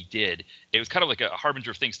way he did, it was kind of like a harbinger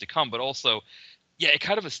of things to come. But also, yeah, it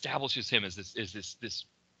kind of establishes him as this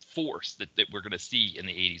force that we're going to see in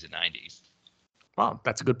the 80s and 90s. Wow,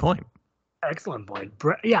 that's a good point. Excellent point.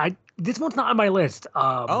 Yeah, this one's not on my list.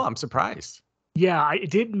 I'm surprised. Yeah, I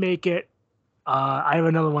did make it. I have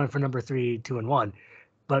another one for number 3, 2, and 1.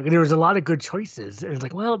 But there was a lot of good choices. And it's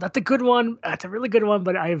like, well, that's a good one. That's a really good one.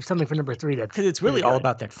 But I have something for number 3 that's because it's really all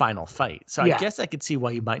about that final fight. So yeah. I guess I could see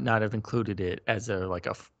why you might not have included it as a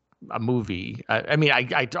movie. I mean,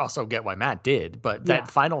 I also get why Matt did, but that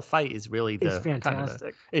final fight is really it's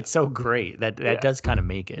fantastic. It's so great that does kind of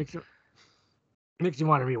make it. Makes you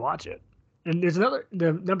want to rewatch it. And there's the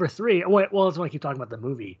number 3. Well, I just want to keep talking about the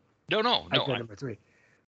movie. No. Number 3.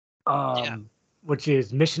 which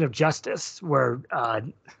is Mission of Justice, where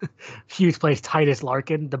Hughes plays Titus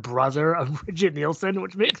Larkin, the brother of Bridget Nielsen,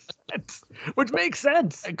 which makes sense. Which makes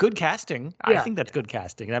sense. Good casting. Yeah. I think that's good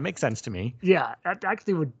casting. That makes sense to me. Yeah, that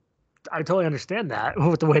actually would. I totally understand that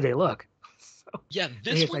with the way they look. So, Yeah,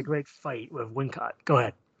 this this is a one. great fight with Wincott. Go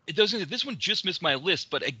ahead. It doesn't. This one just missed my list,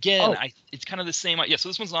 but again, Oh. it's kind of the same. Yeah, so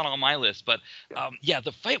this one's not on my list, but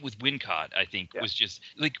the fight with Wincott, I think, was just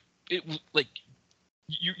like it was like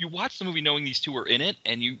you watch the movie knowing these two are in it,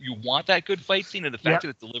 and you want that good fight scene, and the fact that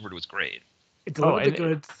it delivered was great. It delivered the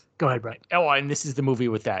goods. Go ahead, Brian. Oh, and this is the movie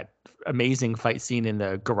with that amazing fight scene in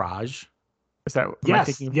the garage. Is that? Am I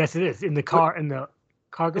thinking? Yes, it is in the car. In the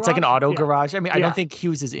car garage. It's like an auto Yeah. garage. I mean, I Yeah. don't think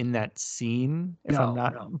Hughes is in that scene. If I'm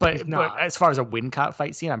not, No, but he's not. as far as a Wincott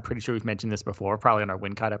fight scene, I'm pretty sure we've mentioned this before, probably on our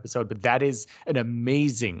Wincott episode. But that is an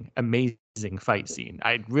amazing fight scene.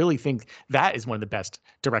 I really think that is one of the best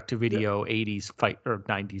direct-to-video 80s fight or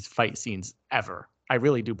 90s fight scenes ever. I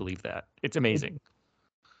really do believe that. It's amazing.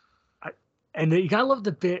 And you gotta love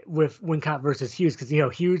the bit with Wincott versus Hughes, because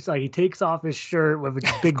Hughes, like, he takes off his shirt with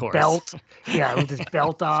his big belt. Yeah, with his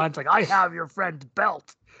belt on. It's like, I have your friend's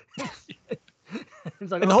belt.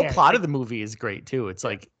 It's like, And the whole plot of the movie is great too. It's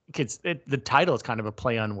like the title is kind of a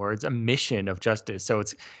play on words, a mission of justice. So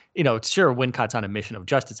it's sure Wincott's on a mission of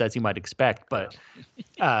justice as you might expect, but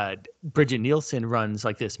Bridget Nielsen runs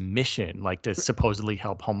like this mission, like to supposedly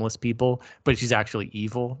help homeless people, but she's actually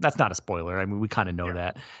evil. That's not a spoiler. I mean, we kind of know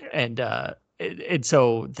that. And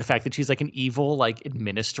so the fact that she's like an evil like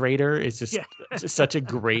administrator is just such a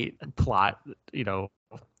great plot,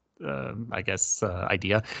 I guess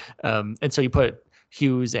idea. And so you put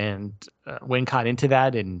Hughes and Wincott into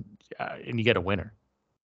that, and you get a winner.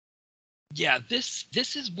 Yeah, this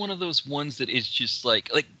is one of those ones that is just like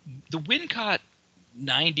the Wincott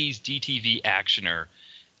 90s DTV actioner.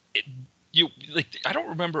 I don't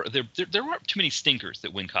remember there weren't too many stinkers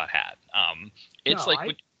that Wincott had.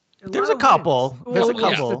 There's a couple. There's a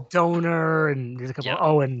couple. The donor, and there's a couple. Yeah.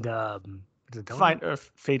 Oh, and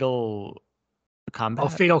Fatal Combat. Oh,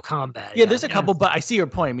 Fatal Combat. Yeah, there's a couple, but I see your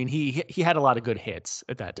point. I mean, he had a lot of good hits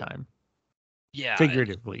at that time. Yeah,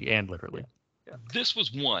 figuratively and literally. This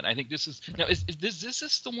was one. I think this is now. Is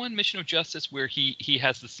this the one, Mission of Justice, where he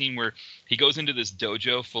has the scene where he goes into this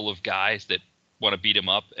dojo full of guys that want to beat him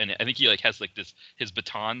up, and I think he has his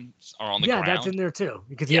batons are on the ground. Yeah, that's in there too,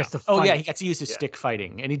 because he has to fight. Oh yeah, he gets to use his stick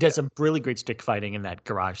fighting, and he does some really great stick fighting in that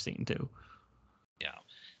garage scene too.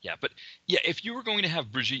 Yeah, but if you were going to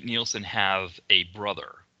have Brigitte Nielsen have a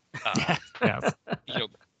brother,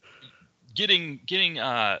 getting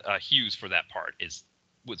Hughes for that part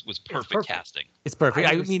was perfect casting. It's perfect.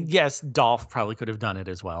 I mean, yes, Dolph probably could have done it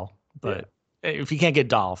as well, but if you can't get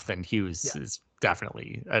Dolph, then Hughes is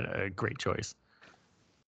definitely a great choice.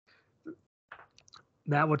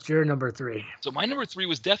 Matt, what's your number 3? So my number 3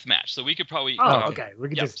 was Deathmatch, so we could probably. Okay, we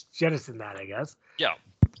could just jettison that, I guess. Yeah.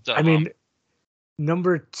 So, I mean,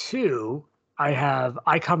 number 2, I have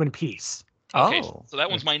I Come in Peace. Okay, so that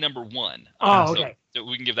one's my number 1. Okay. So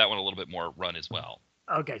we can give that one a little bit more run as well.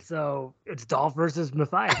 Okay, so it's Dolph versus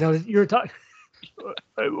Matthias. No, you were talking.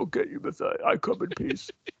 I will get you, Matthias. I come in peace.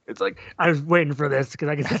 It's like I was waiting for this because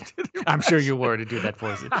I can. I'm sure you were to do that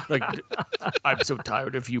voice. Like, I'm so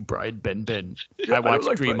tired of you, Brian Ben. I watch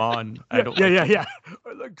Dream On. I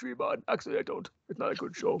like Dream On. Actually, I don't. It's not a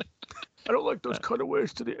good show. I don't like those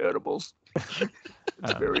cutaways to the animals.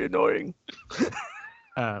 It's very annoying.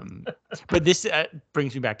 But this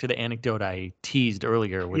brings me back to the anecdote I teased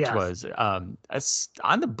earlier, which was on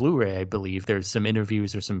the Blu-ray, I believe there's some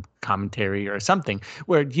interviews or some commentary or something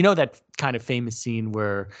where, that kind of famous scene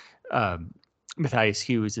where Matthias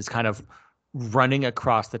Hues is kind of running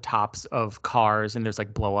across the tops of cars and there's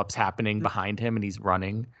like blow-ups happening behind him and he's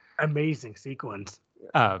running. Amazing sequence.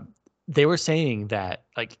 They were saying that,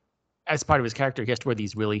 like, as part of his character, he has to wear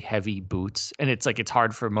these really heavy boots, and it's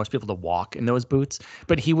hard for most people to walk in those boots.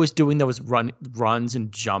 But he was doing those runs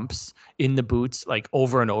and jumps in the boots like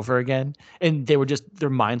over and over again, and their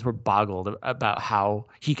minds were boggled about how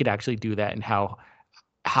he could actually do that and how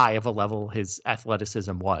high of a level his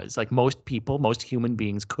athleticism was. Like, most human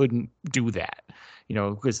beings couldn't do that,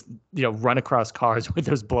 because run across cars with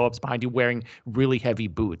those blow-ups behind you wearing really heavy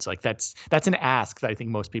boots. Like, that's an ask that I think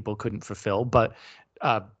most people couldn't fulfill, but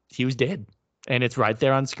Hughes did, and it's right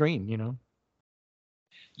there on screen,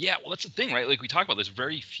 Yeah, well, that's the thing, right? Like we talked about, there's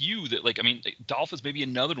very few that, Dolph is maybe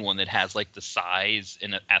another one that has like the size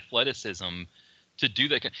and athleticism to do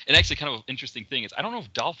that. And actually, kind of an interesting thing is, I don't know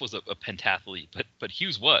if Dolph was a pentathlete, but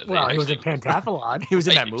Hues was. Well, he was a pentathlon. He was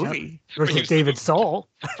in that movie. Versus David Soul.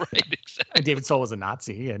 Right, exactly. And David Soul was a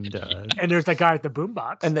Nazi, and there's that guy at the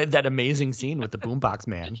boombox. And that amazing scene with the boombox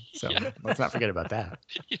man. So let's not forget about that.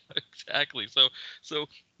 Yeah, exactly. So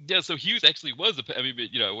Hues actually was I mean,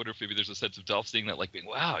 I wonder if maybe there's a sense of Dolph seeing that, like, being,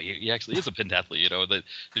 wow, he actually is a pentathlete. That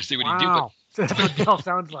you see what he do. But, that's what Dolph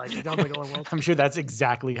sounds like. He sounds like Owen Wilson. I'm sure that's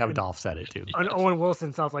exactly how Dolph said it too. And Owen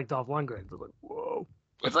Wilson sounds like Dolph Lundgren. It's like, whoa.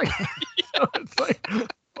 It's like, it's like,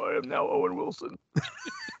 I am now Owen Wilson.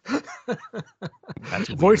 That's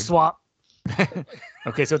voice swap.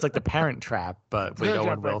 Okay, so it's like the Parent Trap, but with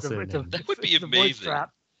Owen Wilson. That would be amazing.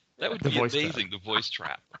 That would be amazing. Trap. The voice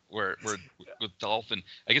trap, where with Dolph, and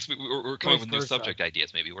I guess we're coming up with new subject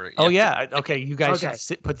ideas, maybe. Okay, you guys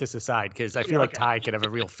should put this aside, because I feel like Ty could have a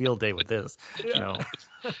real field day with this.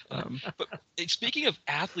 But speaking of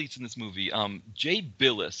athletes in this movie, Jay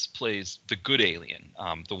Billis plays the good alien,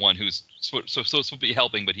 the one who's supposed to be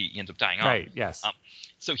helping, but he ends up dying off. Right. Yes.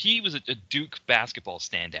 So he was a Duke basketball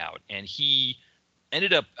standout, and he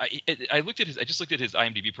ended up. I just looked at his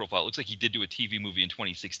IMDb profile. It looks like he did do a TV movie in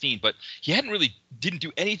 2016, but he didn't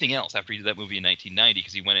do anything else after he did that movie in 1990,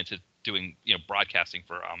 because he went into doing broadcasting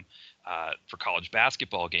for college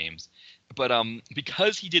basketball games. But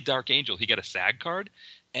because he did Dark Angel, he got a SAG card,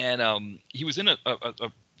 and he was in an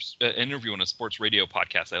interview on a sports radio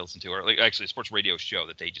podcast I listened to, or actually a sports radio show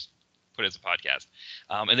that they just put as a podcast.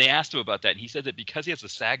 And they asked him about that, and he said that because he has a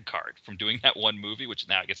SAG card from doing that one movie, which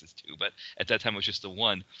now I guess is 2, but at that time it was just the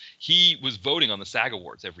 1, he was voting on the SAG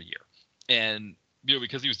Awards every year. And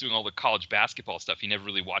because he was doing all the college basketball stuff, he never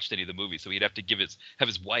really watched any of the movies, so he'd have to have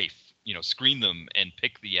his wife, screen them and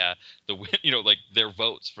pick the like their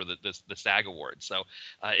votes for the SAG Awards. So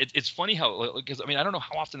it's funny how, because I don't know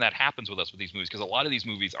how often that happens with us with these movies, because a lot of these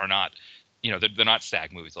movies are not, they're not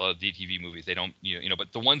SAG movies. A lot of DTV movies, they don't,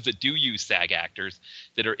 but the ones that do use SAG actors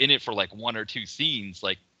that are in it for like 1 or 2 scenes,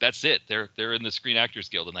 like that's it. They're in the Screen Actors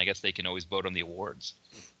Guild, and I guess they can always vote on the awards.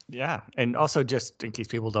 Yeah, and also, just in case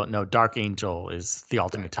people don't know, Dark Angel is the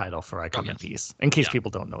alternate title for I Come in Peace. In case people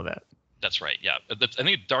don't know that. That's right. Yeah, I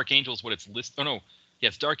think Dark Angel is what it's listed. Oh no, yeah,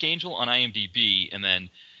 it's Dark Angel on IMDb, and then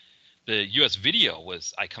the U.S. video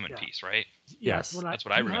was I Come in Peace, right? Yes, that's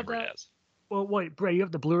what I remember it as. Well, wait, Bray, you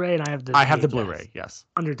have the Blu-ray, and I have the. I have the Blu-ray. Yes.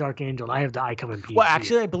 Under Dark Angel, and I have the I Come in Peace. Well,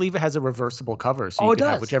 actually, I believe it has a reversible cover, so you can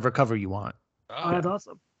have whichever cover you want. Oh, that's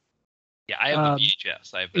awesome. Yeah, I have the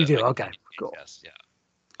VHS. I have the. You do? Okay, cool. VHS, yeah.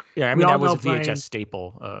 Yeah, that was a VHS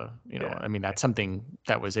staple. That's something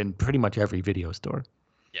that was in pretty much every video store.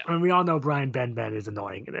 Yeah. And we all know Brian Ben is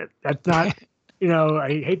annoying in it. That's not, I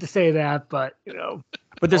hate to say that, but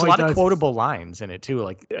But there's a lot of quotable lines in it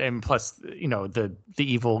too, and plus, the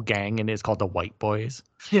evil gang in it is called the White Boys.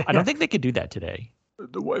 Yeah. I don't think they could do that today.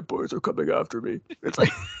 The White Boys are coming after me. It's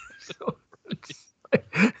like,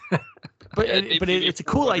 But it's a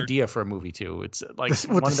cool idea for a movie too. It's like with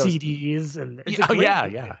one the of those CDs and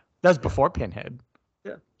yeah. That was before Pinhead.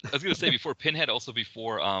 Yeah, I was gonna say before Pinhead, also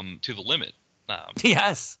before To the Limit.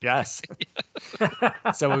 Yes.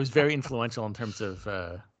 So it was very influential in terms of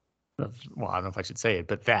well, I don't know if I should say it,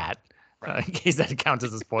 but that in case that counts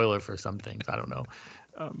as a spoiler for some things, I don't know.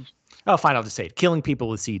 Fine, I'll just say it. Killing people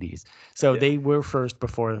with CDs. So they were first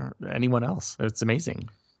before anyone else. It's amazing.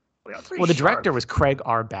 Well, the director was Craig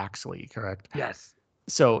R. Baxley, correct? Yes.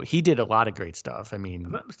 So he did a lot of great stuff. I mean,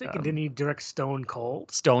 I'm not mistaken, didn't he direct Stone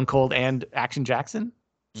Cold? Stone Cold and Action Jackson?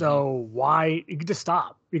 So why? You could just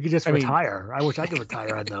stop. You could just retire. I wish I could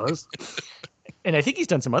retire on those. And I think he's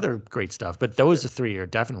done some other great stuff, but those 3 are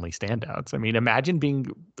definitely standouts. I mean, imagine being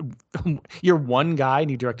you're one guy and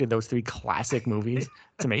you directed those 3 classic movies.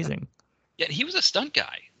 It's amazing. Yeah, he was a stunt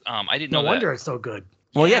guy. I didn't know that. No wonder it's so good.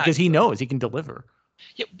 Well, yeah, because he knows he can deliver.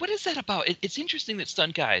 Yeah, what is that about? It's interesting that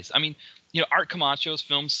stunt guys. I mean, Art Camacho's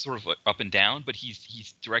films sort of up and down, but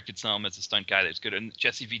he's directed some as a stunt guy that's good. And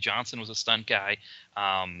Jesse V. Johnson was a stunt guy.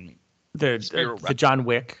 The John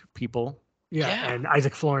Wick people. Yeah, and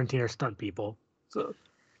Isaac Florentine are stunt people. So.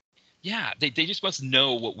 Yeah, they just must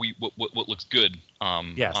know what looks good.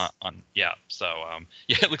 Yes. So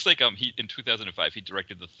it looks like he in 2005 he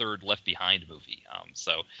directed the 3rd Left Behind movie.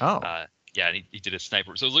 Yeah, and he did a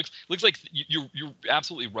sniper. So it looks like you're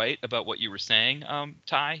absolutely right about what you were saying,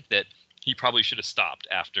 Ty, that he probably should have stopped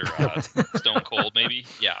after Stone Cold, maybe.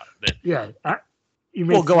 Yeah.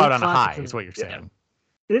 We'll go out on a high, is what you're saying. And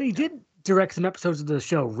then he did direct some episodes of the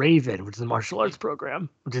show Raven, which is a martial arts program,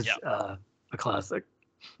 which is a classic.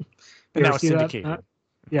 And that was syndicated.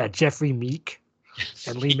 Jeffrey Meek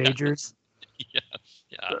and Lee Majors. Yes.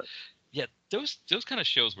 Yeah. Those kind of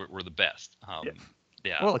shows were the best.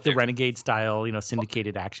 Yeah. Well, like the Renegade style,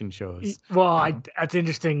 syndicated action shows. Well, that's an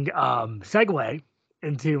interesting segue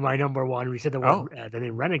into my number one. We said the word, the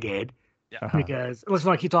name Renegade, because unless you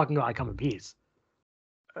want to keep talking about I Come in Peace.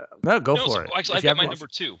 No, go for it. Actually, I've got my number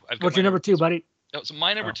two. What's your number two, buddy? No, so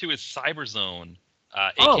my number two is Cyberzone,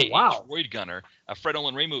 aka Droid Gunner, a Fred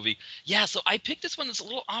Olen Ray movie. Yeah, so I picked this one that's a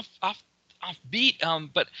little offbeat,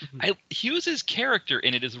 but Hues' character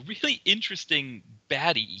in it is a really interesting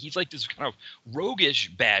baddie. He's like this kind of roguish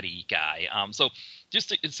baddie guy. So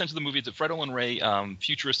just in the sense of the movie, it's a Fred Olen Ray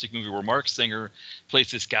futuristic movie where Mark Singer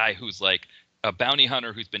plays this guy who's like a bounty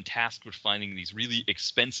hunter who's been tasked with finding these really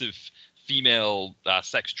expensive female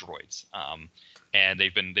sex droids, and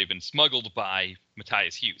they've been smuggled by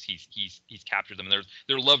Matthias Hues. He's captured them. And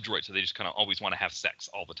they're love droids, so they just kind of always want to have sex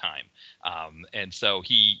all the time. And so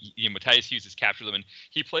Matthias Hues has captured them, and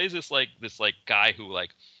he plays this guy who I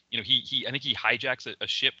think he hijacks a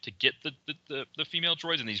ship to get the female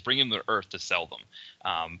droids, and he's bringing them to Earth to sell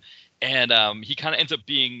them. And he kind of ends up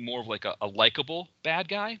being more of like a likable bad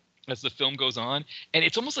guy as the film goes on, and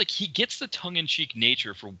it's almost like he gets the tongue-in-cheek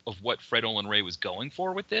nature of what Fred Olen Ray was going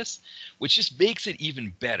for with this, which just makes it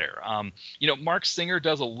even better. Mark Singer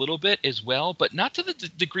does a little bit as well, but not to the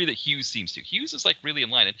degree that Hues seems to. Hues is like really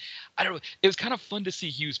in line, and I don't know. It was kind of fun to see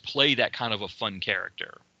Hues play that kind of a fun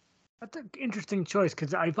character. That's an interesting choice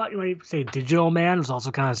because I thought you might say Digital Man was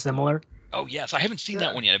also kind of similar. Oh yes, I haven't seen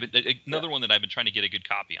that one yet. Another one that I've been trying to get a good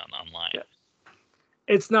copy online. Yeah.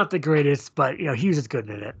 It's not the greatest, but Hues is good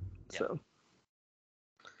in it. So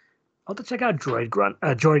I'll have to check out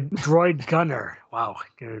Droid Gunner. Wow.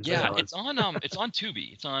 Yeah, it's on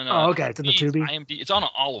Tubi. It's on okay, it's in the Tubi. IMDb. It's on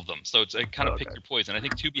all of them, so it's kind of pick your poison. I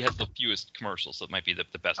think Tubi has the fewest commercials, so it might be the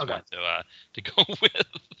best one to go with.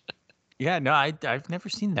 Yeah, no, I've never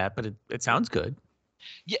seen that, but it sounds good.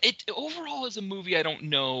 Yeah, it overall as a movie, I don't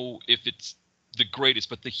know if it's the greatest,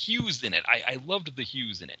 but the Hues in it, I loved the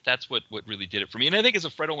Hues in it. That's what really did it for me. And I think as a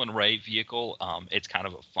Fred Olen Ray vehicle, it's kind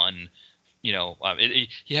of a fun,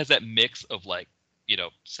 he has that mix of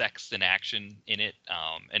sex and action in it,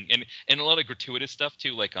 and a lot of gratuitous stuff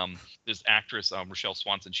too. Like this actress Rochelle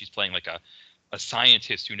Swanson, she's playing like a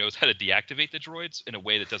scientist who knows how to deactivate the droids in a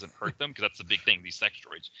way that doesn't hurt them, because that's the big thing. These sex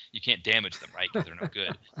droids, you can't damage them, right? Because they're no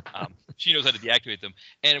good. She knows how to deactivate them,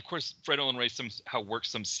 and of course, Fred Olen Ray somehow works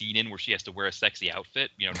some scene in where she has to wear a sexy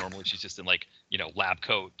outfit. Normally she's just in lab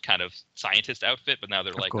coat kind of scientist outfit, but now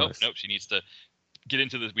they're like, oh no, she needs to get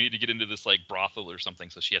into this. We need to get into this brothel or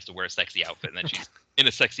something, so she has to wear a sexy outfit, and then she's in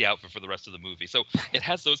a sexy outfit for the rest of the movie. So it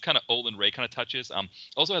has those kind of Olen Ray kind of touches.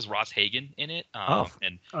 Also has Ross Hagen in it, nice.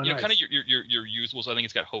 Kind of your usual. So I think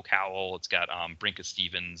it's got Hoke Howell, it's got Brinka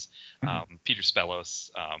Stevens, Peter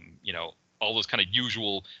Spellos, all those kind of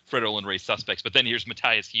usual Fred Olen Ray suspects. But then here's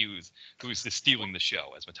Matthias Hues, who's just stealing the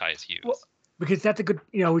show as Matthias Hues. Well, because that's a good.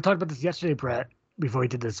 We talked about this yesterday, Brett. Before we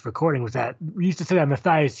did this recording, was that we used to say that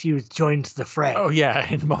Matthias Hues joins the fray. Oh yeah,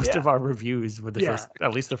 in most of our reviews with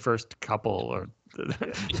at least the first couple or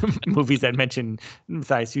movies that mention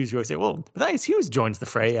Matthias Hues, we always say, well, Matthias Hues joins the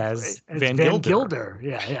fray as Van Gilder.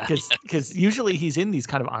 Yeah. Because usually he's in these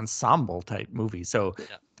kind of ensemble type movies. So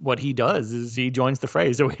what he does is he joins the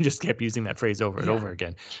fray. So we just kept using that phrase over and over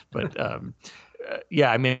again. But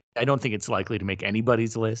I mean, I don't think it's likely to make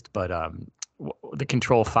anybody's list, but the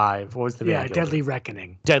Control 5, what was the Van Gilder? Deadly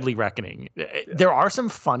Reckoning. Deadly Reckoning. There are some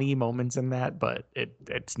funny moments in that, but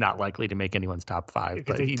it's not likely to make anyone's top 5.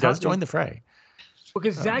 But he does join the fray.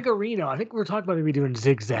 Because Zagarino, I think we were talking about maybe doing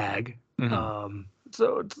Zigzag.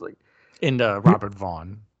 So it's like Robert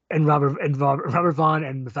Vaughn. And Robert Vaughn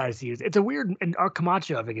and Matthias Hues. It's a weird, and Art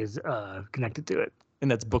Camacho, I think, is connected to to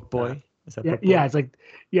And that's Book Boy. Is that Book Boy? Yeah, it's like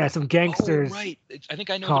some gangsters. Oh, right. I think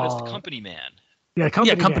I know that it's the Company Man. Yeah,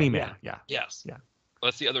 Company Man. Yeah. Yes. Yeah. Well,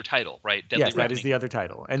 that's the other title, right? Yes, that is the other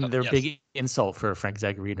title. And their big insult for Frank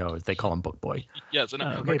Zagarino is they call him Book Boy. Yes, and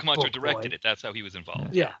Art Camacho directed it. That's how he was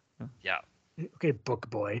involved. Yeah. Okay, Book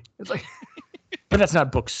Boy. It's like, but that's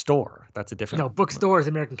not Bookstore. That's a different. No, Bookstore is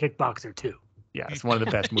American Kickboxer 2. Yeah, it's one of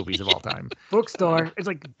the best movies of all time. Bookstore. It's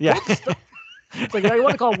like Bookstore. It's like, you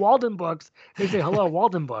want to call Walden Books, they say hello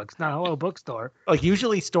Walden Books, not hello Bookstore. Like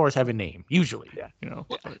usually stores have a name. Usually. Well,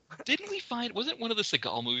 didn't we find, wasn't one of the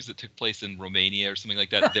Seagal movies that took place in Romania or something like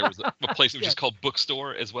that? There was a place that was just called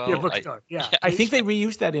Bookstore as well. Yeah, Bookstore. I think they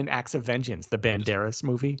reused that in Acts of Vengeance, the Banderas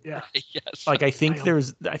movie. Yeah. Yes. Like I think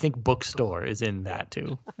Bookstore is in that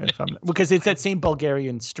too. Because it's that same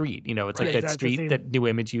Bulgarian street, it's like that street that New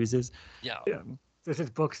Image uses. Yeah. This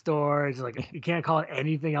is Bookstore. It's like you can't call it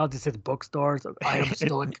anything else. It says Bookstore. So I am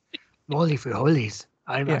stoic. Moly for holies.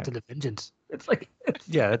 I am after the vengeance. It's like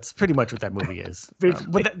Yeah, that's pretty much what that movie is.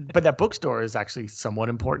 Basically. But that bookstore is actually somewhat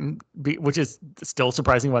important, which is still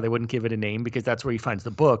surprising why they wouldn't give it a name, because that's where he finds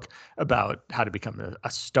the book about how to become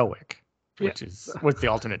a Stoic, which is what's the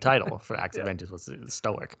alternate title for Acts of Vengeance was the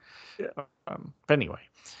Stoic. Yeah. But anyway,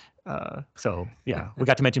 so yeah, we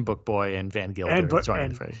got to mention Book Boy and Van Gilder joining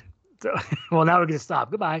the phrase. So, well, now we're gonna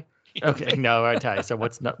stop. Goodbye. Okay, no, I tell you. So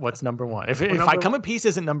what's number one? If I Comeuppance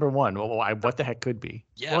isn't number one, well, what the heck could be?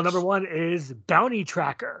 Yes. Well, number one is Bounty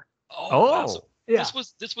Tracker. Oh, wow. So yeah.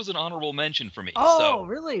 This was an honorable mention for me. Oh, so.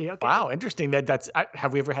 really? Okay. Wow, interesting.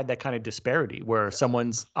 Have we ever had that kind of disparity where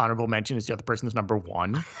someone's honorable mention is the other person's number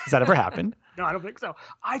one? Has that ever happened? No, I don't think so.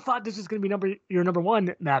 I thought this was going to be your number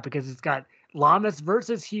one, Matt, because it's got Lamas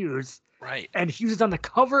versus Hues. Right. And Hues is on the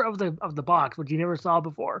cover of the box, which you never saw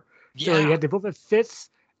before. Yeah. So you had the both have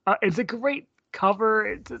fists. It's a great cover.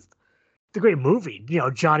 It's a great movie. You know,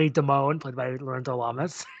 Johnny Damone, played by Lorenzo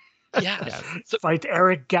Lamas. Yeah. So, fights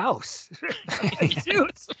Eric Gauss.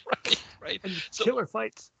 right. So, killer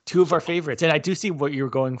fights. Two of our favorites, and I do see what you were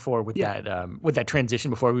going for with that transition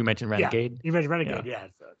before we mentioned Renegade. Yeah, you mentioned Renegade, Yeah.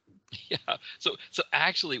 So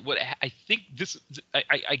actually, what I think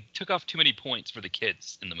I took off too many points for the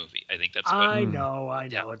kids in the movie. I think that's. I know,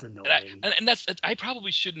 it's annoying. And that's I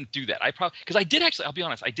probably shouldn't do that. Because I did actually. I'll be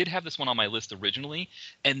honest. I did have this one on my list originally,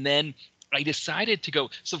 and then I decided to go.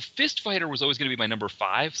 So Fist Fighter was always going to be my number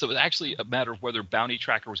 5. So it was actually a matter of whether Bounty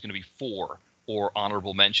Tracker was going to be 4 or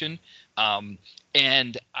honorable mention.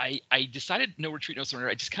 And I decided No Retreat, No Surrender.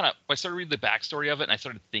 I started reading the backstory of it, and I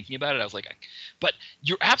started thinking about it. I was like, but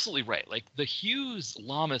you're absolutely right. Like the Hues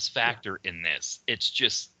Lamas factor in this, it's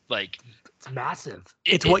just like it's massive.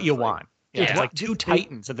 It's what you want. Yeah, Yeah. it's like two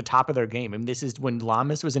titans at the top of their game. And this is when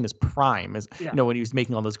Lamas was in his prime, when he was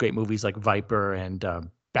making all those great movies like Viper and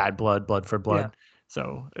Bad Blood, Blood for Blood. Yeah.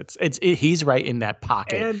 So he's right in that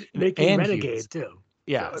pocket. And making Renegade Hues. too.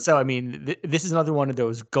 Yeah. So I mean, this is another one of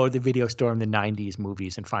those go to the video store in the 90s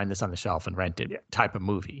movies and find this on the shelf and rent it type of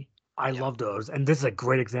movie. I love those. And this is a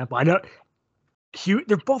great example. I know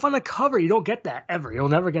they're both on the cover. You don't get that ever. You'll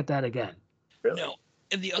never get that again. Really. No.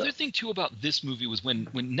 And the other thing too about this movie was when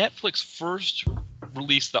Netflix first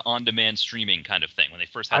released the on-demand streaming kind of thing, when they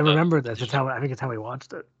first had. I remember this. I think it's how we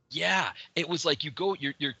watched it. Yeah, it was like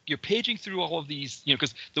you're paging through all of these,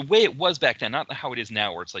 because the way it was back then, not how it is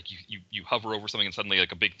now, where it's like you hover over something and suddenly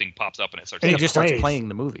like a big thing pops up and it starts. And it just starts playing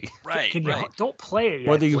the movie. Right. Don't play it yet,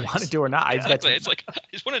 whether you want to do or not. Exactly. It's like I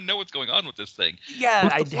just want to know what's going on with this thing. Yeah,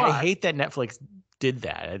 I hate that Netflix did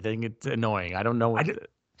that. I think it's annoying. I don't know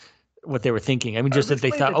what they were thinking. I mean, just that they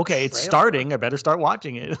thought, okay, it's starting. I better start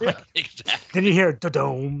watching it. Yeah. Exactly. Then you hear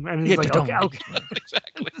da-dome, and it's like, okay.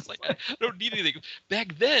 Exactly. It's like I don't need anything.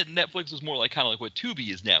 Back then, Netflix was more like kind of like what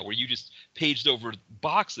Tubi is now, where you just paged over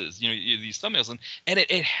boxes, these thumbnails, and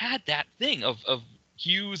it had that thing of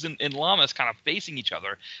Hues and Lamas kind of facing each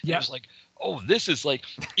other. Yeah. It was like, oh, this is like,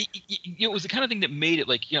 it was the kind of thing that made it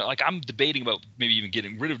like, like I'm debating about maybe even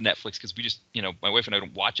getting rid of Netflix because we just, my wife and I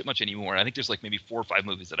don't watch it much anymore. And I think there's like maybe 4 or 5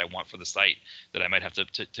 movies that I want for the site that I might have to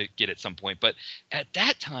get at some point. But at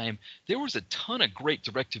that time, there was a ton of great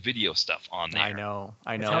direct-to-video stuff on there. I know.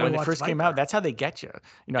 When it first came out, that's how they get you.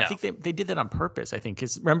 I think they did that on purpose, I think.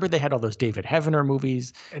 Because remember, they had all those David Heavener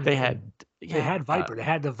movies. And they had Viper. They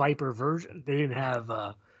had the Viper version. They didn't have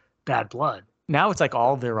Bad Blood. Now it's like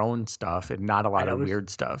all their own stuff and not a lot of weird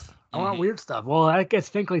stuff. A lot of weird stuff. Well, I guess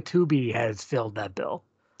thankfully Tubi has filled that bill.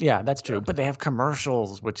 Yeah, that's true. But they have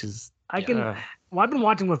commercials, which is I've been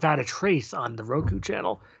watching Without a Trace on the Roku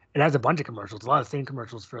channel. It has a bunch of commercials. A lot of the same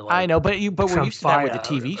commercials for like. I know, but we're used to that with the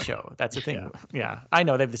TV show. That's the thing. Yeah, I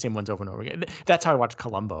know they have the same ones over and over again. That's how I watched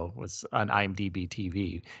Columbo, was on IMDb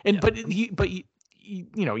TV. And but you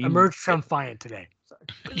emerged triumphant today.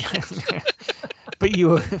 But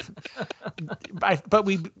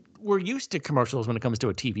we're used to commercials when it comes to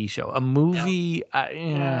a TV show. A movie, I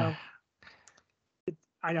know.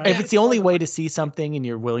 If it's the only way to see something and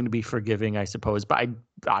you're willing to be forgiving, I suppose. But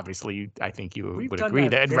I think you would agree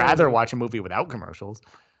that I'd rather watch a movie without commercials.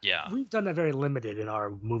 Yeah, we've done that very limited in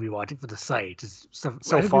our movie watching for the site.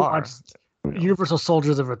 So far, Universal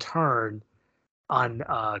Soldiers of Return on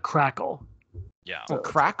Crackle. Yeah. Well,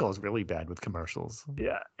 Crackle is really bad with commercials.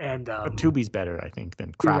 Yeah, and but Tubi's better, I think,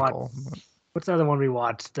 than Crackle. What's the other one we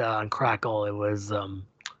watched on Crackle? It was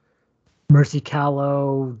Mercy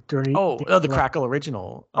Callow. The Crackle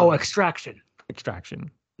original. Extraction.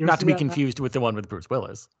 Not to be confused with the one with Bruce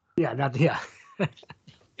Willis. Yeah,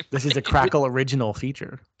 This is a Crackle original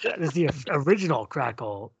feature. This is the original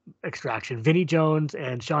Crackle Extraction. Vinnie Jones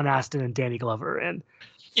and Sean Astin and Danny Glover and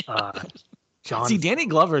John. See, Danny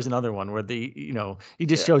Glover is another one where he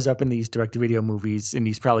just shows up in these direct-to-video movies, and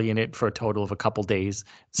he's probably in it for a total of a couple days.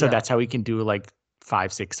 So that's how he can do like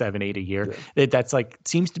 5, 6, 7, 8 a year. Yeah. That's like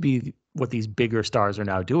seems to be what these bigger stars are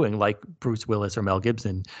now doing, like Bruce Willis or Mel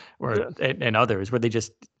Gibson and others, where they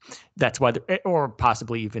just that's why or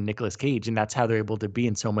possibly even Nicolas Cage, and that's how they're able to be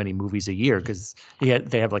in so many movies a year because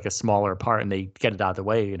they have like a smaller part and they get it out of the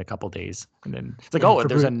way in a couple days, and then it's like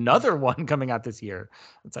there's another one coming out this year.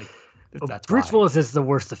 It's like. That's Bruce Willis is the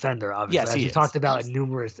worst offender, obviously. Yes, he talked about in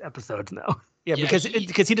numerous episodes now. Yeah, because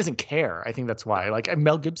he doesn't care. I think that's why. Like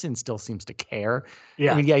Mel Gibson still seems to care.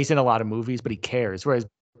 Yeah, I mean, he's in a lot of movies, but he cares. Whereas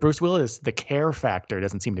Bruce Willis, the care factor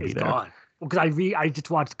doesn't seem to be there. Gone. Well, because I just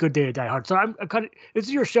watched Good Day to Die Hard, so I'm kind of. This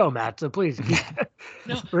is your show, Matt. So please.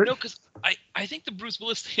 no, because I think the Bruce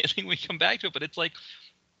Willis thing we come back to it, but it's like.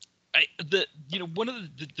 One of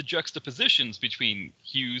the juxtapositions between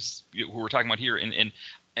Hues, who we're talking about here, and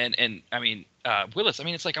I mean Willis. I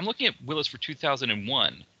mean, it's like I'm looking at Willis for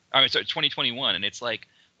 2001. I mean, sorry, 2021, and it's like,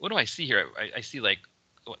 what do I see here? I see like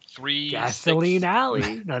 3 Gasoline 6,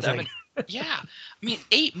 Alley. 7. Yeah, I mean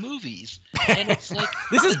 8 movies, and it's like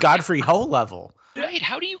this is Godfrey Ho level. Right?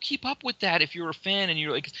 How do you keep up with that if you're a fan and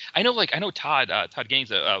you're like? I know Todd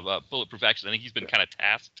Gaines of Bulletproof Action. I think he's been kind of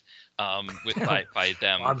tasked by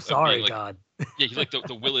them. I'm sorry, Todd. Yeah, he's like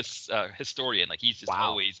the Willis historian. Like he's just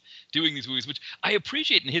always doing these movies, which I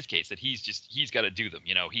appreciate in his case that he's got to do them.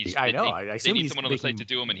 You know, they need someone on the site to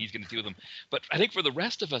do them, and he's going to do them. But I think for the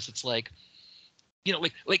rest of us, it's like. You know,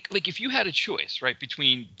 like if you had a choice, right,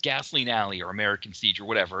 between Gasoline Alley or American Siege or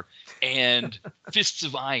whatever, and Fists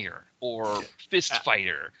of Iron or Fist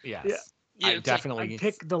Fighter. Yes. Yeah. I definitely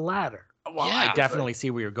pick the latter. Well, I definitely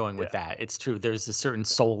see where you're going with that. It's true. There's a certain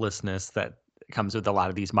soullessness that comes with a lot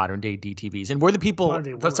of these modern day DTVs. And we're the people,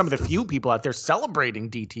 some of the few people out there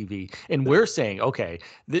celebrating DTV. And we're saying, okay,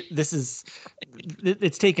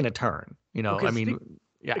 it's taken a turn. You know,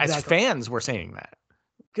 as fans, we're saying that.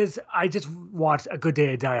 Because I just watched A Good Day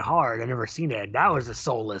to Die Hard. I've never seen it. That was a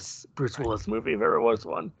soulless Bruce Willis movie, if there was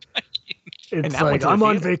one. It's like, I'm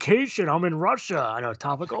on vacation. I'm in Russia. I know,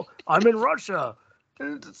 topical. I'm in Russia.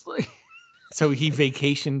 And it's like... So he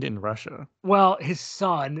vacationed in Russia. Well, his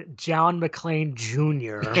son, John McClane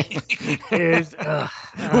Jr., is...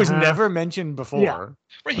 Who was never mentioned before. Yeah.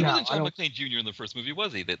 Right, he wasn't John McClane Jr. in the first movie,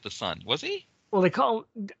 was he? The son, was he? Well,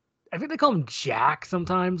 I think they call him Jack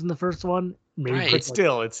sometimes in the first one. Maybe, right.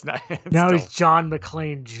 It's not. He's John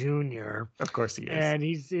McClane Jr. Of course he is. And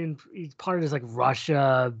he's part of this like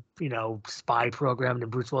Russia, spy program.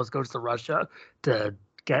 And Bruce Willis goes to Russia to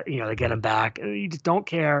get him back. And you just don't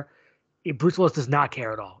care. Bruce Willis does not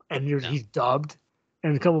care at all. And he's dubbed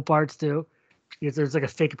in a couple parts too. There's like a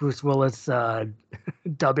fake Bruce Willis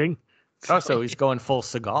dubbing. So he's going full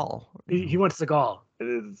Seagal. He went Seagal.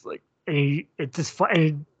 It's like, and it's just fun.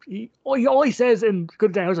 And all he says in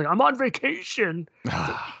Good Day, I was like, I'm on vacation.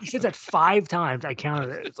 He says that 5 times. I counted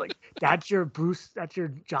it. It's like, that's your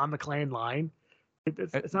John McClane line.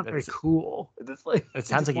 It's not very cool. It's like, it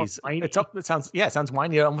sounds like he's whiny. It sounds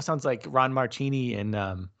whiny. It almost sounds like Ron Martini in which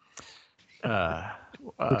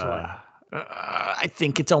one? I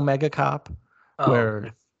think it's Omega Cop.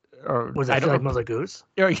 Or was that like Mother Goose?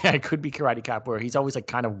 Or yeah, it could be Karate Cop, where he's always like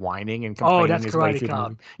kind of whining and complaining. That's his way Karate through Cop. The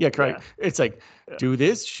movie. Yeah, Karate. Yeah. It's like, do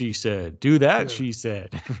this, she said. Do that, she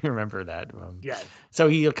said. Remember that? Yeah. So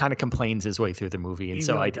he kind of complains his way through the movie, and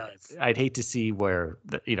does. I'd hate to see where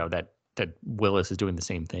that Willis is doing the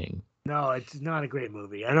same thing. No, it's not a great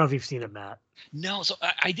movie. I don't know if you've seen it, Matt. No, so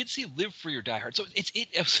I did see Live Free or Die Hard. So I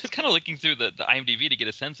was kind of looking through the IMDb to get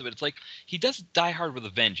a sense of it. It's like he does Die Hard with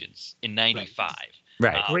a Vengeance in '95.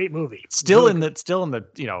 Right. Great movie. Still in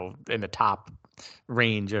the top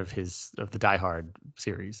range of the Die Hard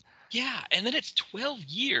series. Yeah, and then it's 12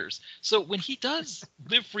 years. So when he does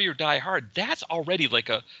Live Free or Die Hard, that's already like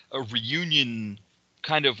a reunion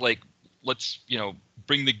kind of like, let's,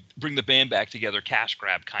 bring the band back together, cash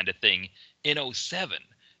grab kind of thing in '07.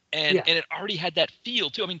 And it already had that feel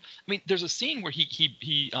too. I mean, there's a scene where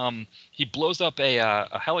he blows up a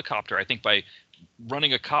helicopter, I think, by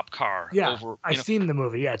running a cop car over. I've seen the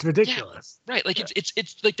movie. Yeah, it's ridiculous. Yeah, right, like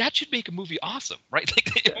it's like that should make a movie awesome, right?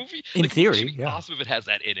 Like a movie in theory, awesome if it has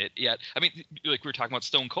that in it. Yeah, I mean, like we were talking about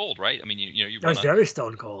Stone Cold, right? I mean, you that's very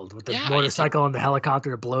Stone Cold with the motorcycle and the helicopter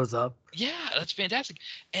that blows up. Yeah, that's fantastic,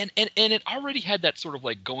 and it already had that sort of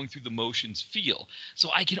like going through the motions feel. So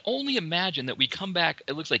I can only imagine that we come back.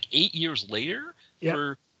 It looks like 8 years later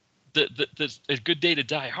for. A Good Day to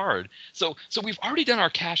Die Hard. So we've already done our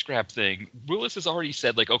cash grab thing. Willis has already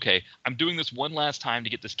said, like, okay, I'm doing this one last time to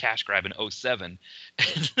get this cash grab in '07.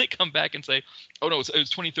 And they come back and say, oh, no, it was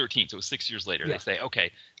 2013, so it was 6 years later. Yeah. They say,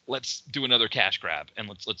 okay, let's do another cash grab and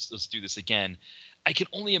let's do this again. I can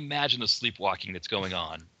only imagine the sleepwalking that's going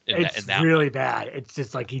on. It's really bad. It's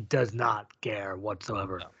just like he does not care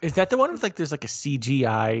whatsoever. No. Is that the one with like there's like a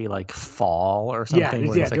CGI like fall or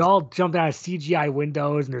something? Yeah. They all jump out of CGI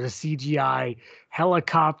windows, and there's a CGI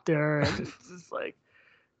helicopter, and it's just like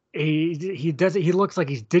he does it. He looks like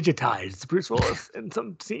he's digitized Bruce Willis in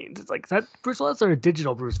some scenes. It's like, is that Bruce Willis or a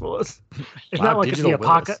digital Bruce Willis? It's Wow, not like digital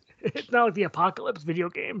it's not like the Apocalypse video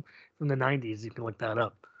game from the 90s. You can look that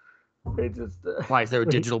up. It's just, Why is there a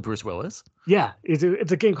digital Bruce Willis? Yeah,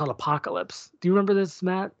 it's a game called Apocalypse. Do you remember this,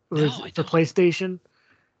 Matt? It was for PlayStation.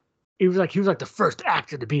 He was like the first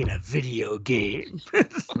actor to be in a video game.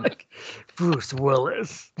 It's like Bruce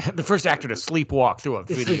Willis, The first actor to sleepwalk through a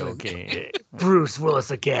video game. Bruce Willis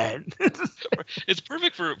again. It's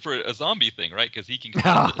perfect for a zombie thing, right? Because he can.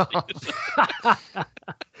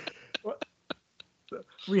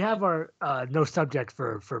 We have our no subject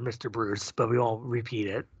for Mr. Bruce, but we won't repeat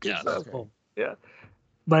it. Yeah. Yeah.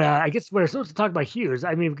 But I guess we're supposed to talk about Hughes.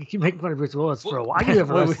 I mean, we keep making fun of Bruce Willis for a while.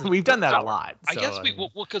 We've done that a lot. I guess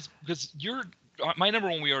because you're my number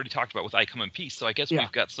one we already talked about with I Come in Peace. So I guess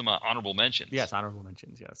we've got some honorable mentions. Yes, honorable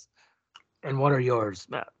mentions. Yes. And what are yours,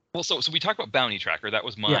 Matt? Well, so we talked about Bounty Tracker. That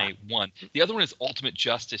was my one. The other one is Ultimate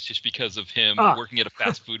Justice, just because of him working at a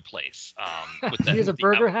fast food place. With he has a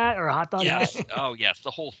burger hat or a hot dog hat? Oh, yes,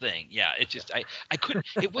 the whole thing. Yeah, it just I couldn't.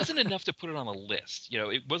 It wasn't enough to put it on a list. You know,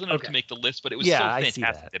 it wasn't enough to make the list, but it was so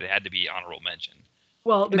fantastic that it had to be honorable mention.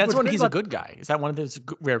 Well, and that's when he's a good guy. Is that one of those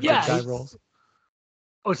rare good guy roles?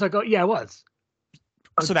 Oh, it's like it was.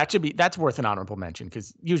 So that's worth an honorable mention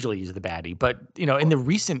because usually he's the baddie. But in the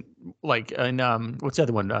recent what's the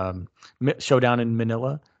other one? Showdown in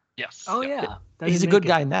Manila. Yes. Oh yeah. He's a good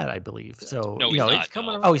guy in that, I believe. So no, he's not. It's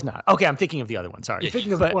coming around. Oh, he's not. Okay, I'm thinking of the other one. Sorry. You're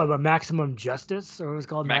thinking of Maximum Justice, or it was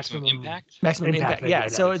called Maximum Impact. Maximum Impact. Yeah.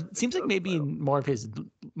 So it seems like maybe more of his,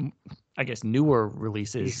 I guess, newer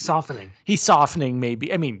releases. He's softening.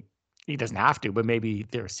 Maybe. I mean, he doesn't have to, but maybe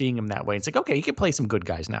they're seeing him that way. It's like, okay, he can play some good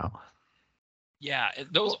guys now. Yeah,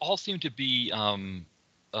 those all seem to be.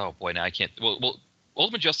 Oh boy, now I can't. Well,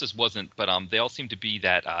 Ultimate Justice wasn't, but they all seem to be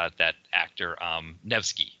that actor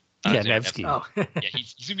Nevsky. Nevsky. Oh. Yeah, he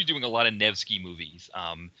seems to be doing a lot of Nevsky movies.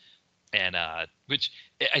 And which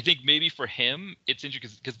I think maybe for him it's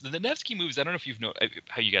interesting because the Nevsky movies. I don't know if you've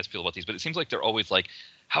how you guys feel about these, but it seems like they're always like,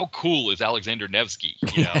 how cool is Alexander Nevsky?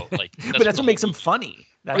 Like, but that's what makes him funny.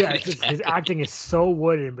 His acting is so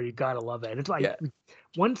wooden, but you gotta love it. And it's like. Yeah.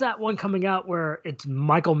 When's that one coming out where it's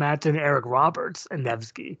Michael Madsen, Eric Roberts, and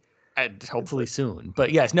Nevsky? And hopefully soon.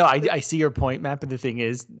 But yes, no, I see your point, Matt. But the thing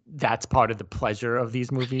is, that's part of the pleasure of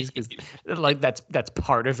these movies because, like, that's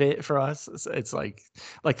part of it for us. It's like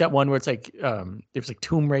that one where it's like there's like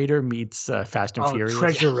Tomb Raider meets Fast and Furious.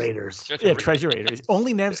 Treasure Raiders. Treasure Raiders.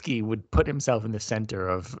 Only Nevsky would put himself in the center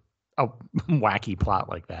of a wacky plot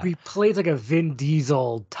like that. He plays like a Vin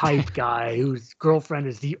Diesel type guy whose girlfriend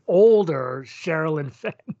is the older Sherilyn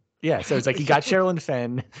Fenn. Yeah, so it's like he got Sherilyn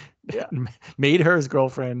Fenn, made her his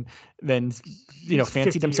girlfriend, then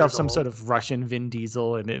fancied himself some sort of Russian Vin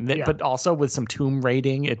Diesel, but also with some tomb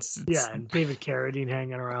raiding. And David Carradine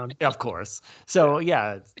hanging around. Of course. So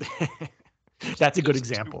that's a good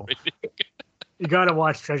example. You got to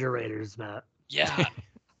watch Treasure Raiders, Matt. Yeah.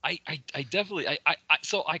 I definitely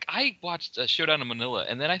I watched Showdown in Manila,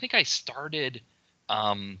 and then I think I started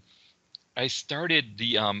the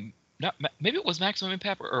maybe it was Maximum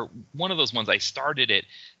Impact or one of those ones. I started it,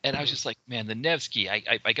 and I was just like, man, the Nevsky,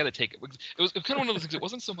 I got to take it. It was kind of one of those things. It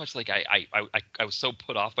wasn't so much like I was so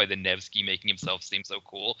put off by the Nevsky making himself seem so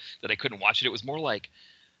cool that I couldn't watch it. It was more like,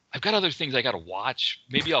 I've got other things I got to watch.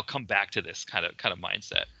 Maybe I'll come back to this kind of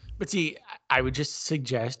mindset. But see, I would just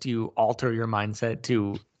suggest you alter your mindset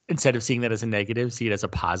to, instead of seeing that as a negative, see it as a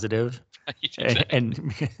positive.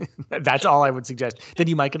 And that's all I would suggest. Then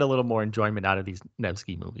you might get a little more enjoyment out of these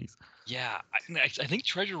Nevsky movies. Yeah, I think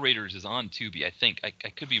Treasure Raiders is on Tubi. I think I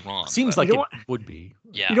could be wrong. Seems like it would be.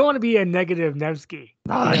 Yeah, you don't want to be a negative Nevsky.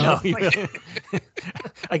 No.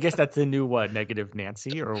 I guess that's the new negative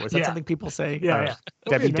Nancy, or was that something people say? Yeah.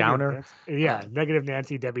 Debbie Downer. Negative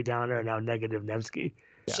Nancy, Debbie Downer, and now negative Nevsky.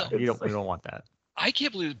 Yeah, so, you don't want that. I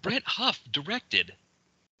can't believe Brent Huff directed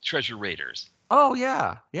Treasure Raiders. Oh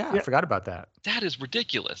yeah, I forgot about that. That is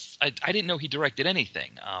ridiculous. I didn't know he directed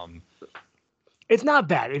anything. It's not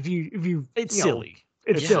bad if you. It's silly.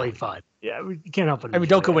 It's silly fun. Yeah, we can't help it. I mean,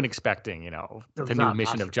 don't go in expecting the new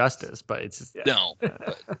Mission of Justice, but it's no.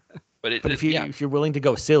 But if you're willing to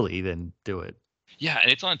go silly, then do it. Yeah,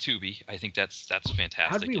 and it's on Tubi. I think that's fantastic.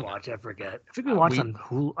 How did we watch it? I forget. I think we watched on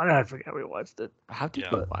Hulu. I forget we watched it. How did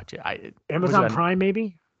we watch it? Amazon Prime,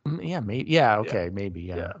 maybe? Yeah, maybe. Yeah, okay, maybe.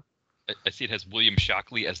 Yeah. I see it has William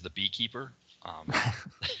Shockley as the beekeeper.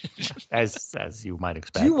 As you might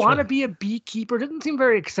expect. Do you want to sure. be a beekeeper? Doesn't seem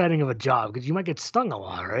very exciting of a job because you might get stung a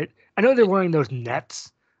lot, right? I know they're wearing those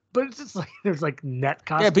nets, but it's just like there's like net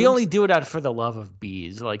costumes. Yeah, but you only do it out for the love of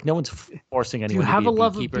bees. Like no one's forcing Do you anyone have to a be a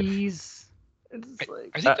love of beekeeper. bees? It's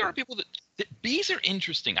like, I think there are people that bees are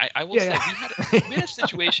interesting. I will say we had a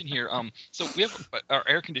situation here. So we have our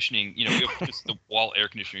air conditioning. You know, we have just the wall air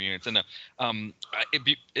conditioning units, and I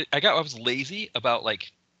was lazy about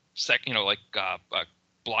like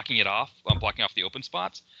blocking it off, blocking off the open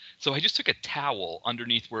spots. So I just took a towel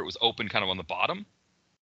underneath where it was open, kind of on the bottom,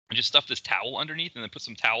 and just stuffed this towel underneath, and then put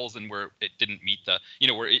some towels in where it didn't meet the,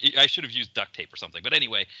 I should have used duct tape or something. But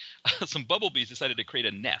anyway, some bumblebees decided to create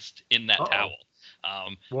a nest in that towel.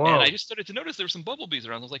 And I just started to notice there were some bumblebees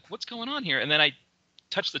around. I was like, what's going on here? And then I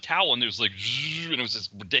touched the towel, and there's like, and it was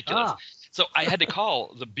just ridiculous. So I had to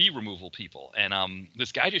call the bee removal people, and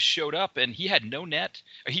this guy just showed up, and he had no net.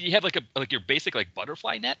 He had like your basic like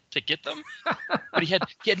butterfly net to get them, but he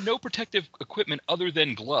had no protective equipment other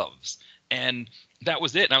than gloves, and that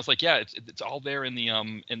was it. And I was like, yeah, it's all there in the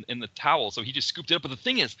in the towel. So he just scooped it up. But the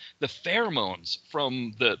thing is, the pheromones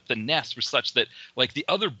from the nest were such that like the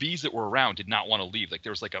other bees that were around did not want to leave. Like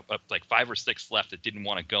there was like like 5 or 6 left that didn't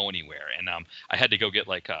want to go anywhere, and I had to go get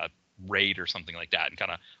like a Raid or something like that and kind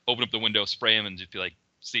of open up the window, spray them, and just be like,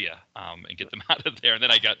 see ya, and get them out of there. And then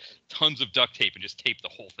I got tons of duct tape and just taped the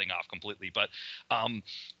whole thing off completely. But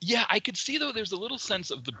yeah, I could see though there's a little sense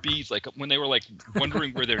of the bees, like when they were like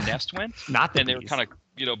wondering where their nest went, Not they were kind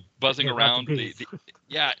of buzzing around.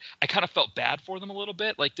 Yeah, I kind of felt bad for them a little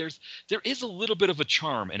bit. Like there is a little bit of a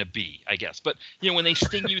charm in a bee, I guess. But when they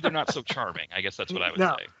sting you, they're not so charming. I guess that's what I would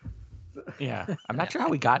say. Yeah, I'm not sure how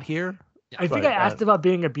we got here. I think I asked about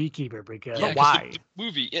being a beekeeper because why? The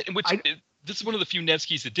movie, this is one of the few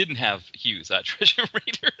Nevskys that didn't have Hues, Treasure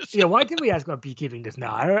Raiders. Yeah, why didn't we ask about beekeeping just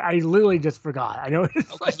now? I literally just forgot. I know.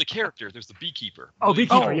 Because the character, there's the beekeeper. Oh,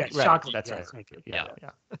 beekeeper, yeah, right. Shockley. That's yes, right. Thank you. Yeah.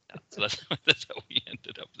 So that's how we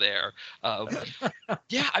ended up there.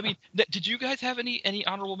 Yeah, I mean, did you guys have any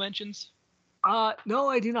honorable mentions? No,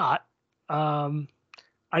 I do not. I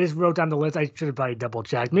just wrote down the list. I should have probably double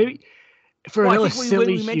checked. Maybe. For I another think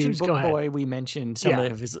silly we mentioned Hues, Book Boy. We mentioned some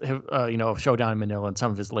of his, Showdown in Manila and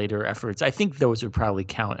some of his later efforts. I think those would probably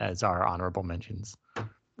count as our honorable mentions.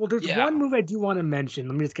 Well, there's one movie I do want to mention.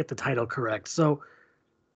 Let me just get the title correct. So,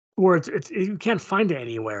 where it's you can't find it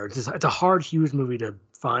anywhere. It's a hard Hues movie to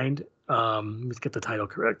find. Let me just get the title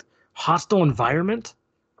correct. Hostile Environment.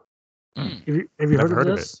 Have you heard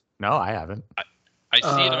of this? It. No, I haven't. I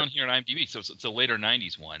see it on here on IMDb, so it's a later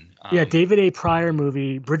 '90s one. Yeah, David A. Pryor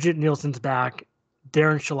movie. Bridget Nielsen's back.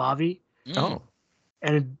 Darren Shalavi. Oh,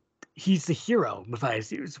 and he's the hero. Matthias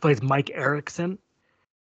Hues plays Mike Erickson.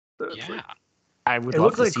 Yeah, I would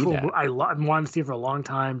love to see that. I wanted to see it for a long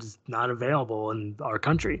time. It's not available in our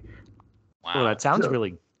country. Wow, well, that sounds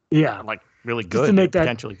really really good. To make that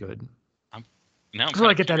potentially good. I'm just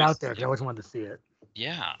want to get that out there because I always wanted to see it.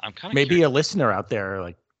 Yeah, I'm kind of maybe curious. a listener out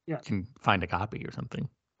there can find a copy or something.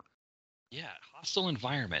 Yeah, Hostile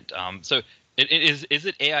Environment. So is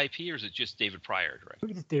it AIP or is it just David Pryor directing? I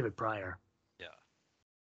think it's David Pryor. Yeah.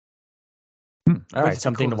 All right,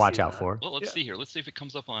 something to watch out for. Well, let's see here. Let's see if it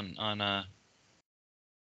comes up on. Of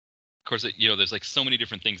course, there's like so many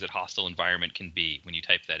different things that Hostile Environment can be when you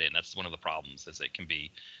type that in. That's one of the problems, is it can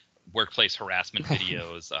be workplace harassment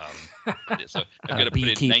videos. So I've got to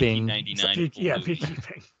put in 1999. Yeah,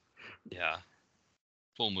 beekeeping. Yeah.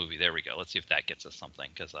 Full movie. There we go. Let's see if that gets us something.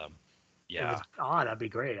 Because that'd be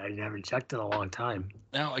great. I haven't checked in a long time.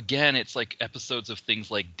 Now again, it's like episodes of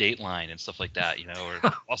things like Dateline and stuff like that,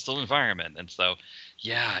 or Hostile Environment, and so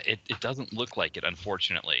it doesn't look like it,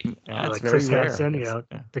 unfortunately. Yeah, like Chris Hansen, the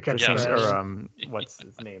or what's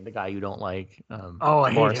his name? The guy you don't like.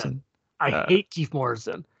 I Morrison. hate him. I hate Keith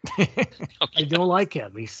Morrison. I don't like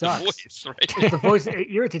him. He sucks. The voice, right? It's the voice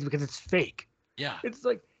it irritates because it's fake. Yeah. It's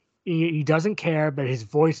like he doesn't care, but his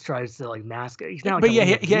voice tries to mask it. He's not. But he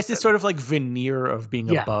has this sort of veneer of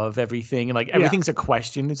being above everything, and everything's a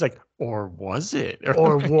question. It's like, or was it?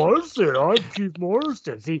 Or was it? I'm Keith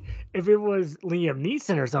Morrison. See, if it was Liam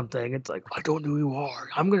Neeson or something, it's like, I don't know who you are.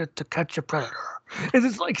 I'm going to catch a predator. And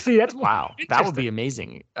it's like, see, that's wow, that would be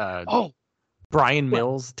amazing. Brian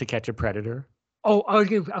Mills to Catch a Predator. Oh, I was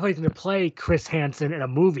going to play Chris Hansen in a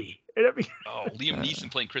movie. Liam Neeson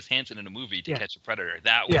playing Chris Hansen in a movie to catch a predator.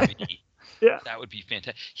 That would be that would be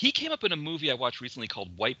fantastic. He came up in a movie I watched recently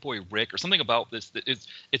called White Boy Rick or something about this.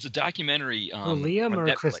 It's a documentary. Liam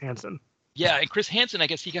or Chris Hansen? Yeah, and Chris Hansen, I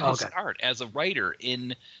guess he got his start as a writer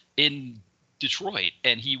in Detroit,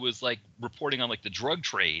 and he was like reporting on like the drug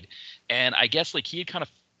trade, and I guess like he had kind of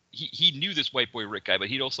he knew this white boy Rick guy, but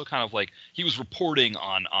he'd also kind of like he was reporting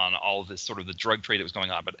on all of this sort of the drug trade that was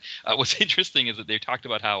going on. But what's interesting is that they talked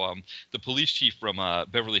about how the police chief from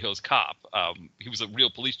Beverly Hills Cop, he was a real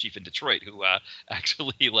police chief in Detroit who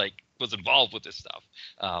actually like was involved with this stuff.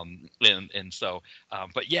 And so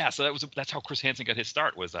but yeah, so that's how Chris Hansen got his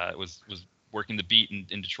start was working the beat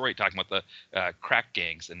in Detroit, talking about the crack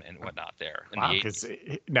gangs and whatnot there. In wow, the because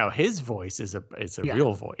now his voice is a Yeah.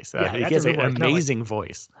 real voice. Yeah, he that's has a an real voice. No, like- amazing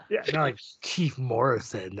voice. Yeah, not like Keith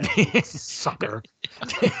Morrison, that sucker.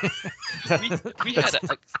 we had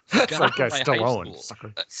a That's guy like from my high Stallone.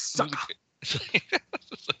 school. Sucker.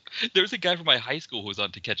 There was a guy from my high school who was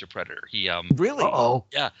on To Catch a Predator. He Really? Uh-oh.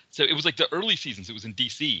 yeah, so it was like the early seasons. It was in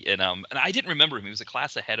DC, and I didn't remember him. He was a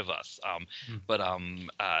class ahead of us. But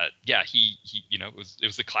yeah, he you know it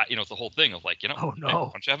was the class. You know, it's the whole thing of like, you know, Oh, no. hey, why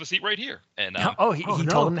don't you have a seat right here? And Oh, he no.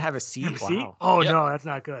 told him to have a seat. See? Wow. Oh Yeah. no, that's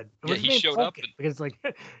not good. Yeah, What's he his name? showed up Polkett, and- because it's like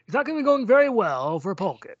it's not going to be going very well for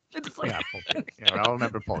Polkett. It's like, Yeah, Polkett. Yeah, I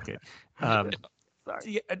remember Polkett. sorry.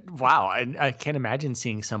 Yeah, wow, I can't imagine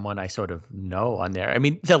seeing someone I sort of know on there. I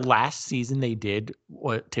mean, the last season they did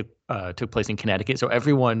what took place in Connecticut, so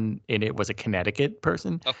everyone in it was a Connecticut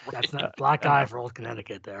person. oh, right. That's not black eye for old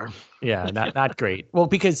Connecticut there. Yeah, not great. Well,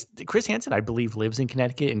 because Chris Hansen, I believe, lives in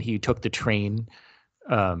Connecticut, and he took the train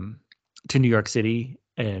to New York City,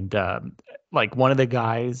 and like one of the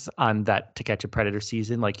guys on that To Catch a Predator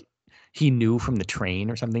season, like he knew from the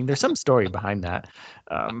train or something. There's some story behind that.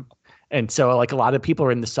 And so like a lot of people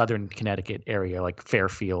are in the southern Connecticut area, like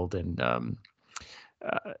Fairfield, and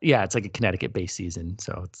yeah, it's like a Connecticut-based season,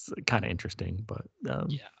 so it's kind of interesting. But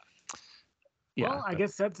yeah. Well, I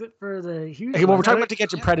guess that's it for the Hughes. Hey, well, we're one. talking about To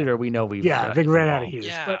Catch a Predator. We know we've Yeah, they ran out of evolved. Hughes.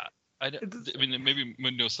 Yeah, But I mean, maybe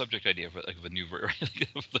no subject idea of a new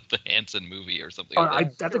of the Hansen movie or something. oh, like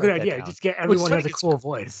that. that's a Write good that idea. down. Just get Well, it's everyone funny has a 'cause cool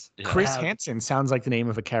voice. Yeah. Chris have- Hansen sounds like the name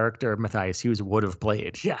of a character Matthias Hues would have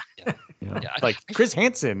played. Yeah. Yeah. You know, Yeah. like Chris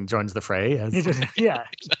Hansen joins the fray as Yeah,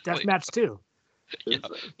 Exactly. deathmatch too. Yeah.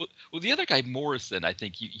 Well, the other guy, Morrison, I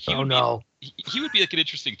think he Oh would no. he would be like an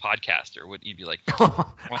interesting podcaster. Wouldn't he be like,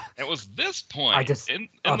 well, it was this point just- in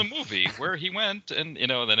the movie where he went, and you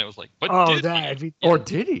know, then it was like, but Oh, did that. he? If he, or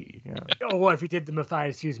did he? Yeah. oh, what if he did the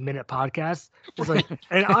Matthias Hughes Minute podcast? It's like,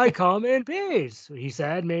 and I come in peace. He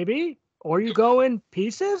said, maybe, or you go in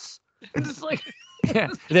pieces. It's just like Yeah.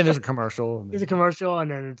 And then there's a commercial. and there's a commercial,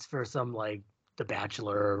 and then it's for some like The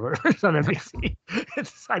Bachelor or whatever. It's on NBC.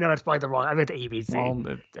 I know that's probably the wrong. I meant the ABC.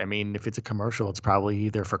 Well, I mean, if it's a commercial, it's probably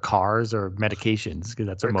either for cars or medications, because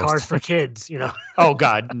that's or what most. Cars for Kids, you know. Oh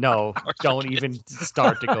God, no! Cars for Don't Kids. even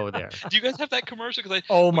start to go there. Do you guys have that commercial? Because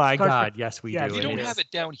Oh my Cars for- God, yes, we Yeah, do. we it don't is. have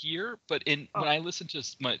it down here, but when Oh. I listen to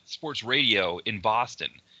my sports radio in Boston,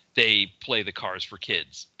 they play the Cars for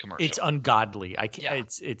Kids commercial. It's ungodly. I can't.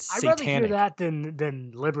 Yeah. It's I'd rather hear satanic. that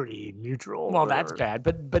than Liberty Mutual. Well, or that's whatever.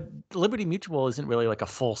 bad. But Liberty Mutual isn't really like a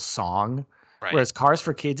full song. right. Whereas Cars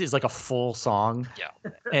for Kids is like a full song.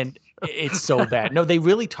 Yeah. And it's so bad. No, they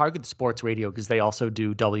really target sports radio because they also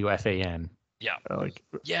do WFAN. Yeah. Like,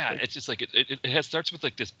 Yeah, it's just like it starts with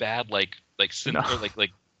like this bad like synth No. or like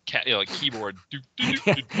like keyboard.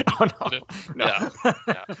 oh no, no. Yeah.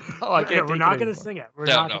 Yeah. Oh, I Yeah, can't we're take not it going to anymore. sing it. We're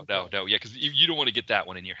No, not no. Yeah, because you don't want to get that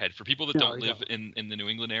one in your head. For people that No, don't you live in the New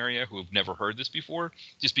England area who have never heard this before,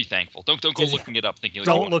 just be thankful. Don't go Just- looking it up thinking. Like,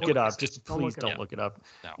 Don't oh, look what it is up. this? Just Don't please look it don't up. look it up.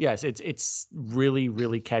 No. Yes, it's really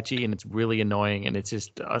really catchy and it's really annoying and it's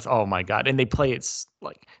just oh my God. And they play it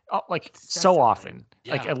like so Incessantly. often.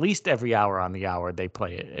 Like Yeah. at least every hour on the hour they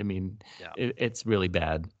play it. I mean, Yeah. it's really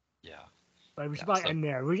bad. Yeah. But we should Yeah, probably so- end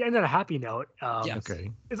there. We should end on a happy note. Yes.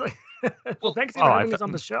 Okay. It's like, Well, well, thanks for oh, I having us thought-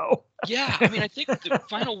 on the show. Yeah, I mean, I think the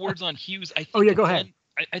final words on Hughes. I think Oh, yeah, go ahead.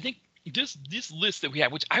 I think this list that we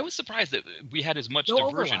have, which I was surprised that we had as much No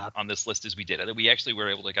diversion overlap. on this list as we did. That we actually were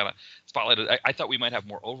able to kind of spotlight it. I thought we might have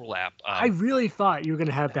more overlap. I really thought you were going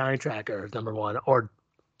to have Bounty Tracker as number one, or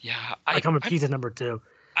yeah, I come in I'm- pieces number two.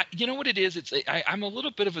 you know what it is? I'm a little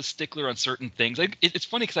bit of a stickler on certain things. It's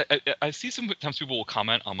funny because I see sometimes people will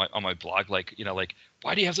comment on my blog like, you know, like,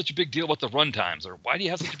 why do you have such a big deal about the run times, or why do you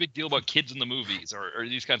have such a big deal about kids in the movies, or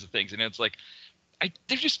these kinds of things? And it's like,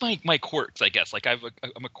 they're just my quirks, I guess. Like I'm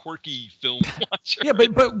a quirky film watcher. Yeah,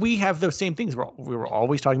 but we have those same things. We were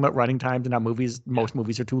always talking about running times and how most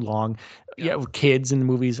movies are too long. Yeah, kids in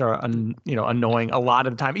movies are annoying a lot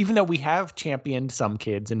of the time. Even though we have championed some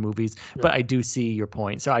kids in movies, but I do see your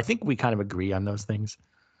point. So I think we kind of agree on those things.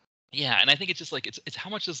 Yeah, and I think it's just like it's how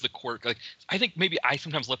much does the quirk, like, I think maybe I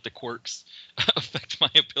sometimes let the quirks affect my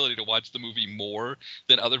ability to watch the movie more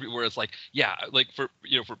than other people, where it's like, yeah, like for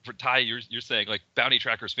Ty, you're saying like Bounty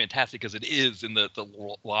Tracker is fantastic because it is in the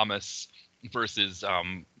Lamas versus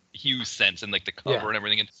Hughes sense, and like the cover and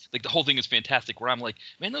everything, and like the whole thing is fantastic, where I'm like,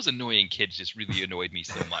 man, those annoying kids just really annoyed me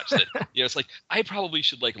so much that it's like I probably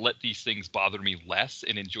should like let these things bother me less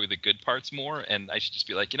and enjoy the good parts more, and I should just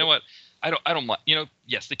be like, you know what, I don't want,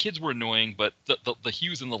 yes, the kids were annoying, but the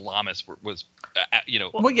Hughes and the Lamas was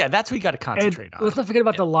well, yeah, that's what you got to concentrate on. Let's not forget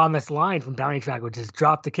about the Lamas line from Bounty Tracker, which is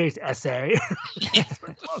 "drop the case, essay."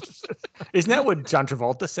 Isn't that what John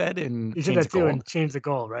Travolta said in He said that too in Change the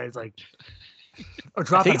Goal, right? It's like, or I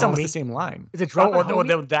drop think it, it's almost homie. the same line. Is it drop it, homie?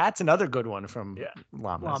 Well, that's another good one from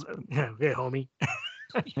Lamas. Yeah, homie.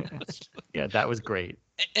 Yeah, that was great.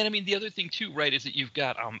 And I mean, the other thing too, right, is that you've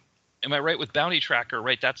got am I right with Bounty Tracker,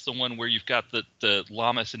 right? That's the one where you've got the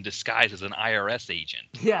Lamas in disguise as an IRS agent.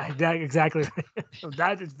 Yeah, exactly.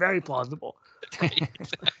 That is very plausible. Right,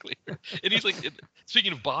 exactly. And he's like,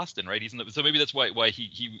 speaking of Boston, right? He's so maybe that's why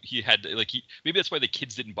he had maybe that's why the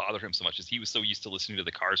kids didn't bother him so much, is he was so used to listening to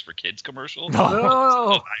the Cars for Kids commercial.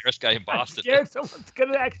 No, IRS guy in Boston. Yeah, someone's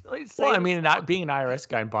gonna actually say. Well, I mean, not being an IRS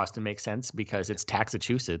guy in Boston makes sense because it's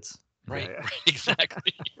Taxachusetts. Right.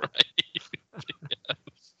 Exactly. Right.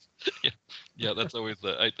 Yeah, that's always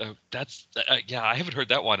I haven't heard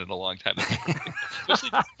that one in a long time.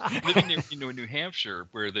 Especially living near, in New Hampshire,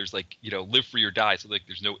 where there's like, live free or die. So like,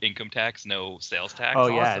 there's no income tax, no sales tax. Oh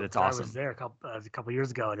yeah, that's awesome. I was there a couple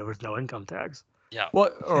years ago, and there was no income tax. Yeah.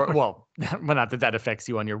 Well, not that affects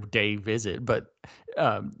you on your day visit, but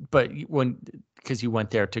because you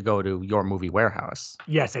went there to go to your movie warehouse.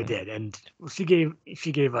 Yes, I did, and she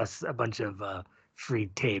gave us a bunch of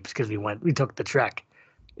free tapes because we took the trek.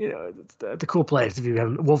 It's a cool place. If you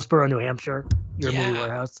have Wolfsboro, New Hampshire, your movie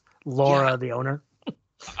warehouse. Laura, the owner.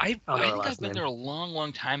 I think I've been there a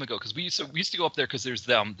long time ago, because we used to go up there because there's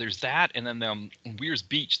that, and then in Weir's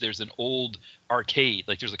Beach there's an old arcade,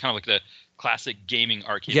 like there's a kind of like the classic gaming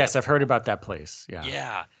arcade. Yes, I've heard about that place.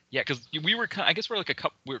 Yeah, because we were I guess we're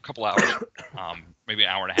a couple hours, maybe an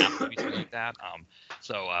hour and a half, maybe something like that.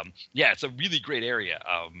 Yeah, it's a really great area.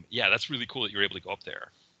 Yeah, that's really cool that you're able to go up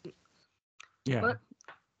there. Yeah. But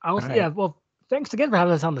well, thanks again for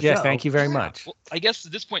having us on the show. Yes, thank you very much. Well, I guess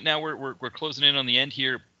at this point now we're closing in on the end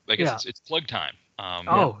here. I guess it's plug time.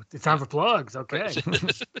 It's time for plugs. Okay.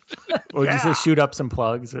 Well, you just shoot up some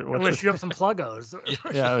plugs. I'm going to shoot up some pluggos.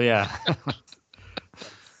 Yeah.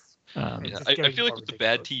 I feel like with the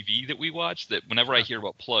bad TV that we watch, that whenever I hear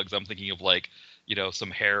about plugs, I'm thinking of like,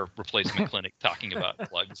 some hair replacement clinic talking about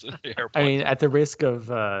plugs. I mean, at the risk of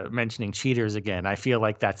mentioning Cheaters again, I feel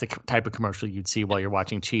like that's the type of commercial you'd see while you're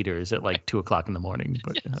watching Cheaters at like 2:00 in the morning.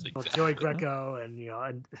 But exactly. Joey Greco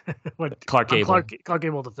and Clark Gable. Clark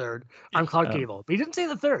Gable the third. I'm Clark Gable. But he didn't say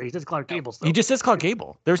the third. He says Clark Gable. He just says Clark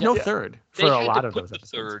Gable. There's no third for a lot of those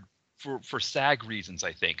episodes. Third for SAG reasons,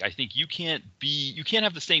 I think you can't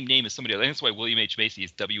have the same name as somebody else. I think that's why William H. Macy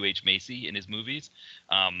is W.H. Macy in his movies.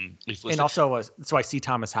 And also, so I see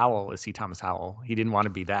Thomas Howell as C. Thomas Howell. He didn't want to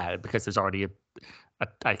be that because there's already a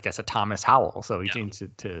Thomas Howell, so he changed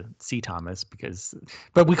it to C. Thomas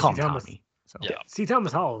but we call him Tommy. So. Yeah. C.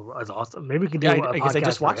 Thomas Howell is awesome. Maybe we can do I guess I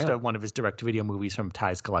just watched one of his direct-to-video movies from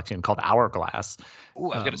Ty's collection called Hourglass.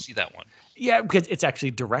 Oh, I've got to see that one. Yeah, because it's actually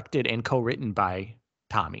directed and co-written by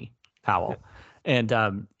Tommy Howell. And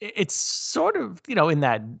it's sort of, in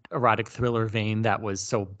that erotic thriller vein that was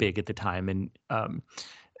so big at the time. And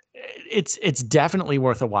it's definitely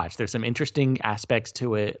worth a watch. There's some interesting aspects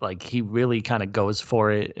to it. Like, he really kind of goes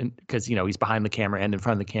for it, and because he's behind the camera and in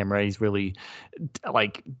front of the camera. He's really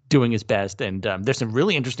like doing his best. And there's some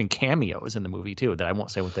really interesting cameos in the movie too that I won't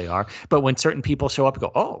say what they are. But when certain people show up, and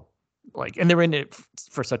go, oh. And they're in it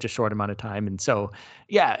for such a short amount of time. And so,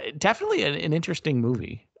 yeah, definitely an interesting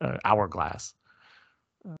movie, Hourglass.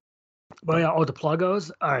 Well, the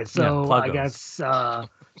pluggos. All right, so Pluggos. I guess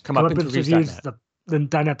Comeuppance Reviews, the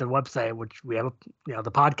website, which we have,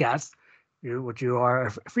 the podcast, which you are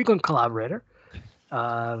a frequent collaborator.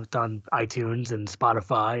 It's on iTunes and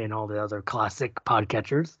Spotify and all the other classic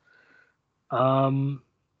podcatchers.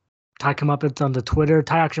 Ty Comeuppance on the Twitter.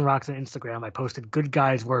 Ty Action Rocks on Instagram. I posted "Good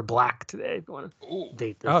Guys Wear Black" today. If you want to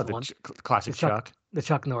date this one. Classic Chuck. The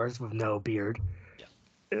Chuck Norris with no beard. Yeah.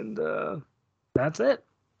 And that's it.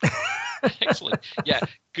 Excellent. Yeah,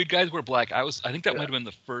 Good Guys Wear Black. I think that might have been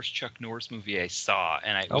the first Chuck Norris movie I saw,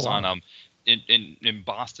 and I was on in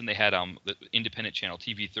Boston. They had the independent channel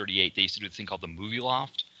TV 38. They used to do this thing called the Movie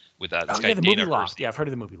Loft, with this Oh guy yeah, the Dana movie Loft. Hersey. Yeah, I've heard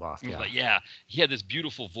of the movie Loft. He was Yeah. like, yeah, he had this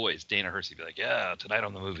beautiful voice. Dana Hersey be like, yeah, tonight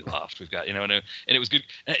on the movie Loft, we've got, and it was good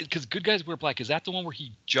because Good Guys Wear Black. Is that the one where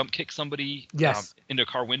he jump kicked somebody Yes. into a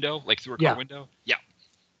car window, like through a Yeah. car window? Yeah.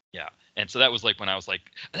 Yeah. And so that was like when I was like,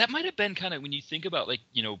 that might have been kind of when you think about like,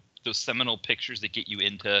 those seminal pictures that get you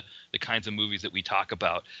into the kinds of movies that we talk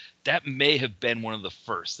about, that may have been one of the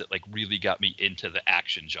first that like really got me into the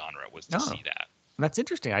action genre was to see that. That's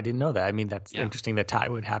interesting. I didn't know that. I mean, that's interesting that Ty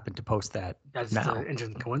would happen to post that. That's now. an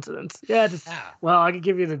interesting coincidence. Yeah, well, I could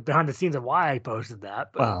give you the behind the scenes of why I posted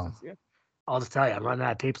that, but I'll just tell you, I'm running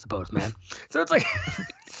out of tapes to post, man. So it's like,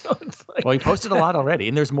 well, you posted a lot already,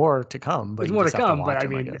 and there's more to come. But there's more to come, but I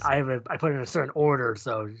mean, I put it in a certain order,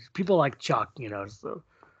 so people like Chuck, so.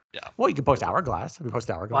 Yeah. Well, you can post Hourglass. Have you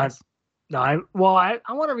posted Hourglass? I want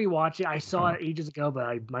to rewatch it. I saw it ages ago,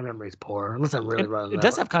 but my memory's poor. Unless I'm really running. It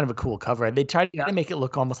does have kind of a cool cover. They tried to make it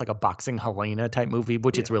look almost like a boxing Helena type movie,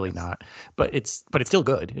 which it's really not. But it's still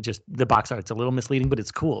good. It just the box art's a little misleading, but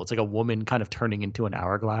it's cool. It's like a woman kind of turning into an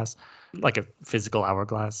hourglass, like a physical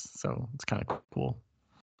hourglass. So it's kind of cool.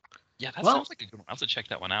 Yeah, that sounds like a good one. I'll have to check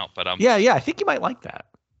that one out. But yeah, I think you might like that.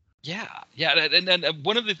 Yeah, and then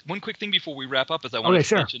one quick thing before we wrap up is I want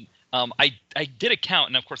to mention. I did a count,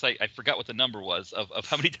 and of course I forgot what the number was of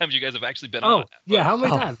how many times you guys have actually been on. Yeah, how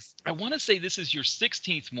many times? I want to say this is your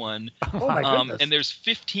 16th one. Oh my goodness. And there's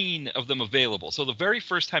 15 of them available. So the very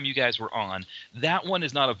first time you guys were on, that one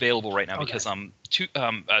is not available right now because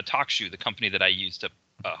TalkShoe, the company that I use to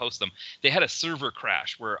host them, they had a server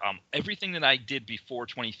crash where everything that I did before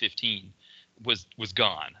 2015 was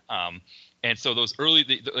gone. And so those early,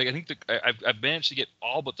 I think I've managed to get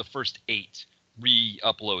all but the first 8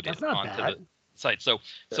 re-uploaded onto the site. So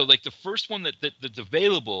like the first one that's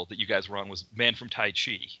available that you guys were on was Man from Tai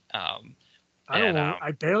Chi.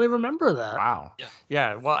 I barely remember that. Wow.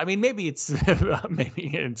 Yeah. Well, I mean, maybe it's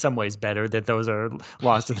maybe in some ways better that those are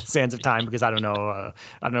lost in the sands of time because I don't know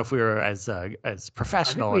if we were as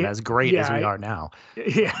professional and as great as we are now.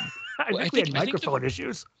 Yeah. I think we had microphone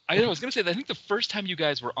issues. I was going to say that I think the first time you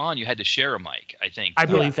guys were on, you had to share a mic, I think. I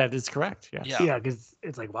believe that is correct. Yes. Yeah, because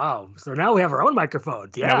it's like, wow. So now we have our own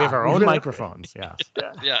microphones. Yeah, now we have our own microphones. Yes.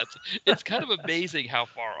 Yeah. It's kind of amazing how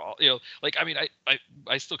far like, I mean,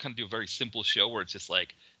 I still kind of do a very simple show where it's just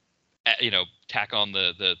like, tack on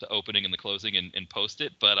the opening and the closing and post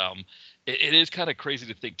it. But it is kind of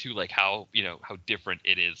crazy to think too, like how different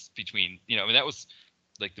it is between, I mean, that was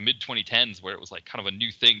like the mid 2010s where it was like kind of a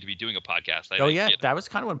new thing to be doing a podcast. That was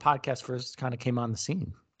kind of when podcasts first kind of came on the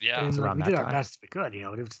scene. Yeah, we did our best we could. It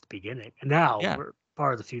was the beginning, and now we're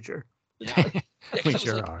part of the future. Yeah, we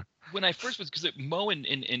sure are. When I first was, because Mo and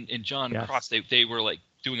John Cross, they were like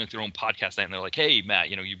doing like their own podcast night, and they're like, "Hey, Matt,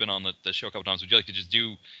 you've been on the show a couple times. Would you like to just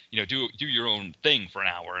do your own thing for an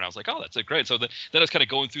hour?" And I was like, "Oh, that's great." So then I was kind of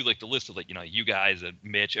going through like the list of like you guys and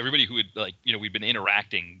Mitch, everybody who had like we've been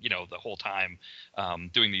interacting the whole time,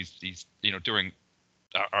 doing these during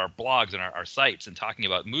our blogs and our sites and talking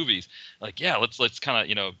about movies. Like, yeah, let's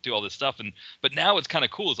kind of do all this stuff. But now it's kind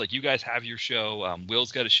of cool. It's like you guys have your show.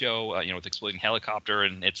 Will's got a show, with Exploding Helicopter,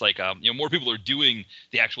 and it's like more people are doing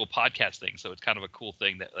the actual podcast thing. So it's kind of a cool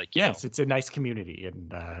thing that like it's a nice community,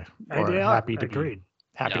 and we're happy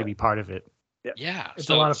to be part of it. Yeah, it's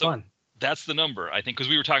a lot of fun. That's the number, I think, because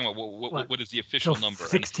we were talking about what is the official number?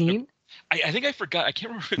 16. I think I forgot. I can't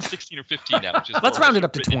remember if it's 16 or 15 now. Let's round it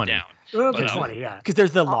up to 20. Down. 20, yeah. Because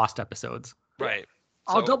there's the lost episodes. Right.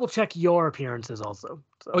 I'll double check your appearances also.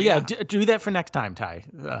 So, do that for next time, Ty.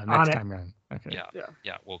 Next time round. Okay.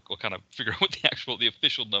 Yeah. We'll kind of figure out what the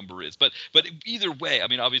official number is. But either way, I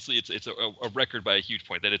mean, obviously it's a record by a huge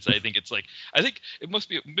point. That I think it must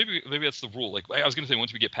be maybe that's the rule. Like I was going to say,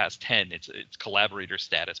 once we get past 10, it's collaborator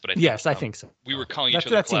status. But I think so. We were calling each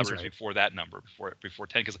other collaborators before that number, before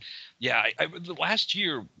 10. Because the last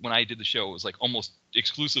year when I did the show, it was like almost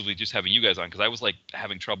exclusively just having you guys on because I was like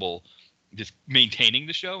having trouble just maintaining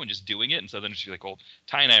the show and just doing it. And so then she's like, well,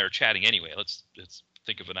 Ty and I are chatting anyway. Let's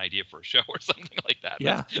think of an idea for a show or something like that.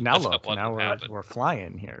 Yeah. Now we're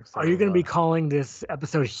flying here. So, are you going to be calling this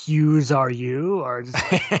episode Hues Are You? Or just...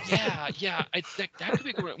 Yeah. That could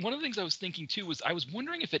be good. One of the things I was thinking too was I was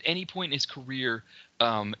wondering if at any point in his career,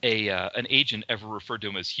 an agent ever referred to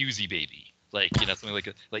him as Huesy Baby. Like, something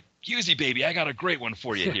like Huesy Baby, I got a great one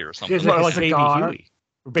for you here or something. Like Baby Huey.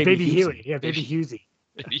 Baby Huey. Yeah, Baby Huesy.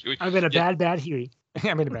 I've been a bad Huey.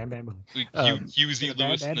 I'm in a bad movie. Huesy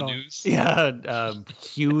Lewis in the news. Yeah,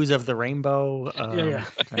 hues of the rainbow.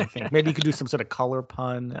 Kind of thing. Maybe you could do some sort of color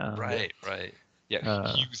pun. Right.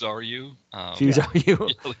 Yeah, Hues are you? Hues are you?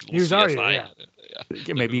 Yeah, like Hues are you? CSI. Yeah.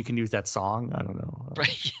 Yeah, maybe you can use that song. I don't know.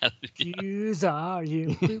 Right. Yeah. Hues are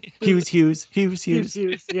you? Hues. Hues.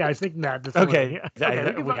 Yeah, I was thinking that. This Okay,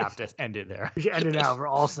 morning. we have to end it there. We should end it now. We're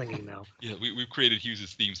all singing now. Yeah, we've created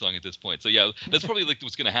Hughes' theme song at this point. So yeah, that's probably like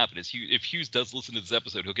what's going to happen. Is if Hughes does listen to this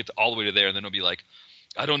episode, he'll get to all the way to there, and then he'll be like,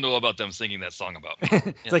 I don't know about them singing that song about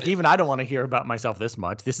me. It's like, even I don't want to hear about myself this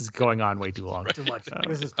much. This is going on way too long. Too much.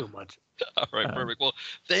 This is too much. All right, perfect. Well,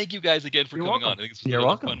 thank you guys again for coming on. I think this was You're a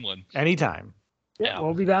welcome. fun one. Anytime. Yeah,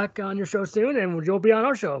 we'll be back on your show soon, and you'll be on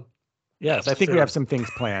our show. Yes, I think we have some things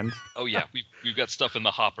planned. Oh yeah, we've got stuff in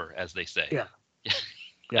the hopper, as they say. Yeah.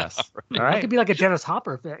 Yes. All It right. could be like a Dennis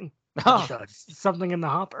Hopper thing. Oh, Something in the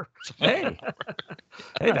hopper. hey,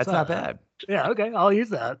 that's not bad. Yeah, okay, I'll use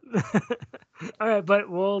that. All right, but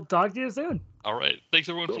we'll talk to you soon. All right. Thanks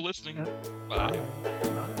everyone for listening. Bye.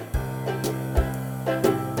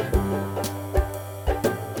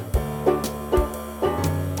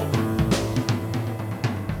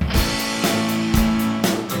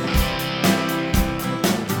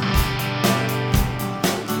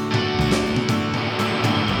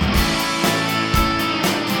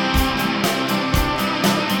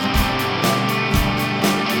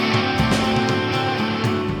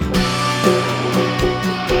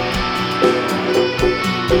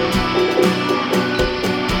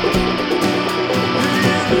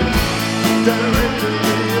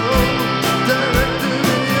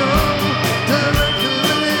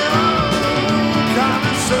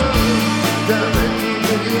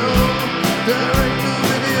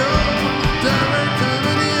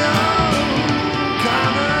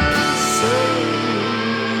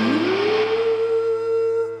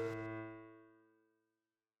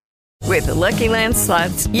 With the Lucky Land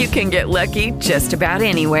Slots, you can get lucky just about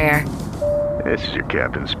anywhere. This is your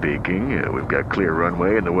captain speaking. We've got clear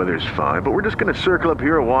runway and the weather's fine, but we're just going to circle up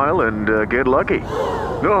here a while and get lucky.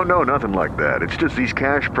 No, nothing like that. It's just these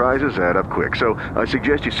cash prizes add up quick. So I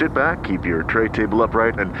suggest you sit back, keep your tray table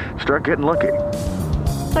upright, and start getting lucky.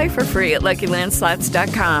 Play for free at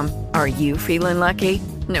LuckyLandSlots.com. Are you feeling lucky?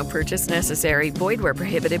 No purchase necessary. Void where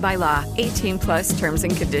prohibited by law. 18+ terms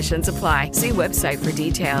and conditions apply. See website for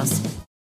details.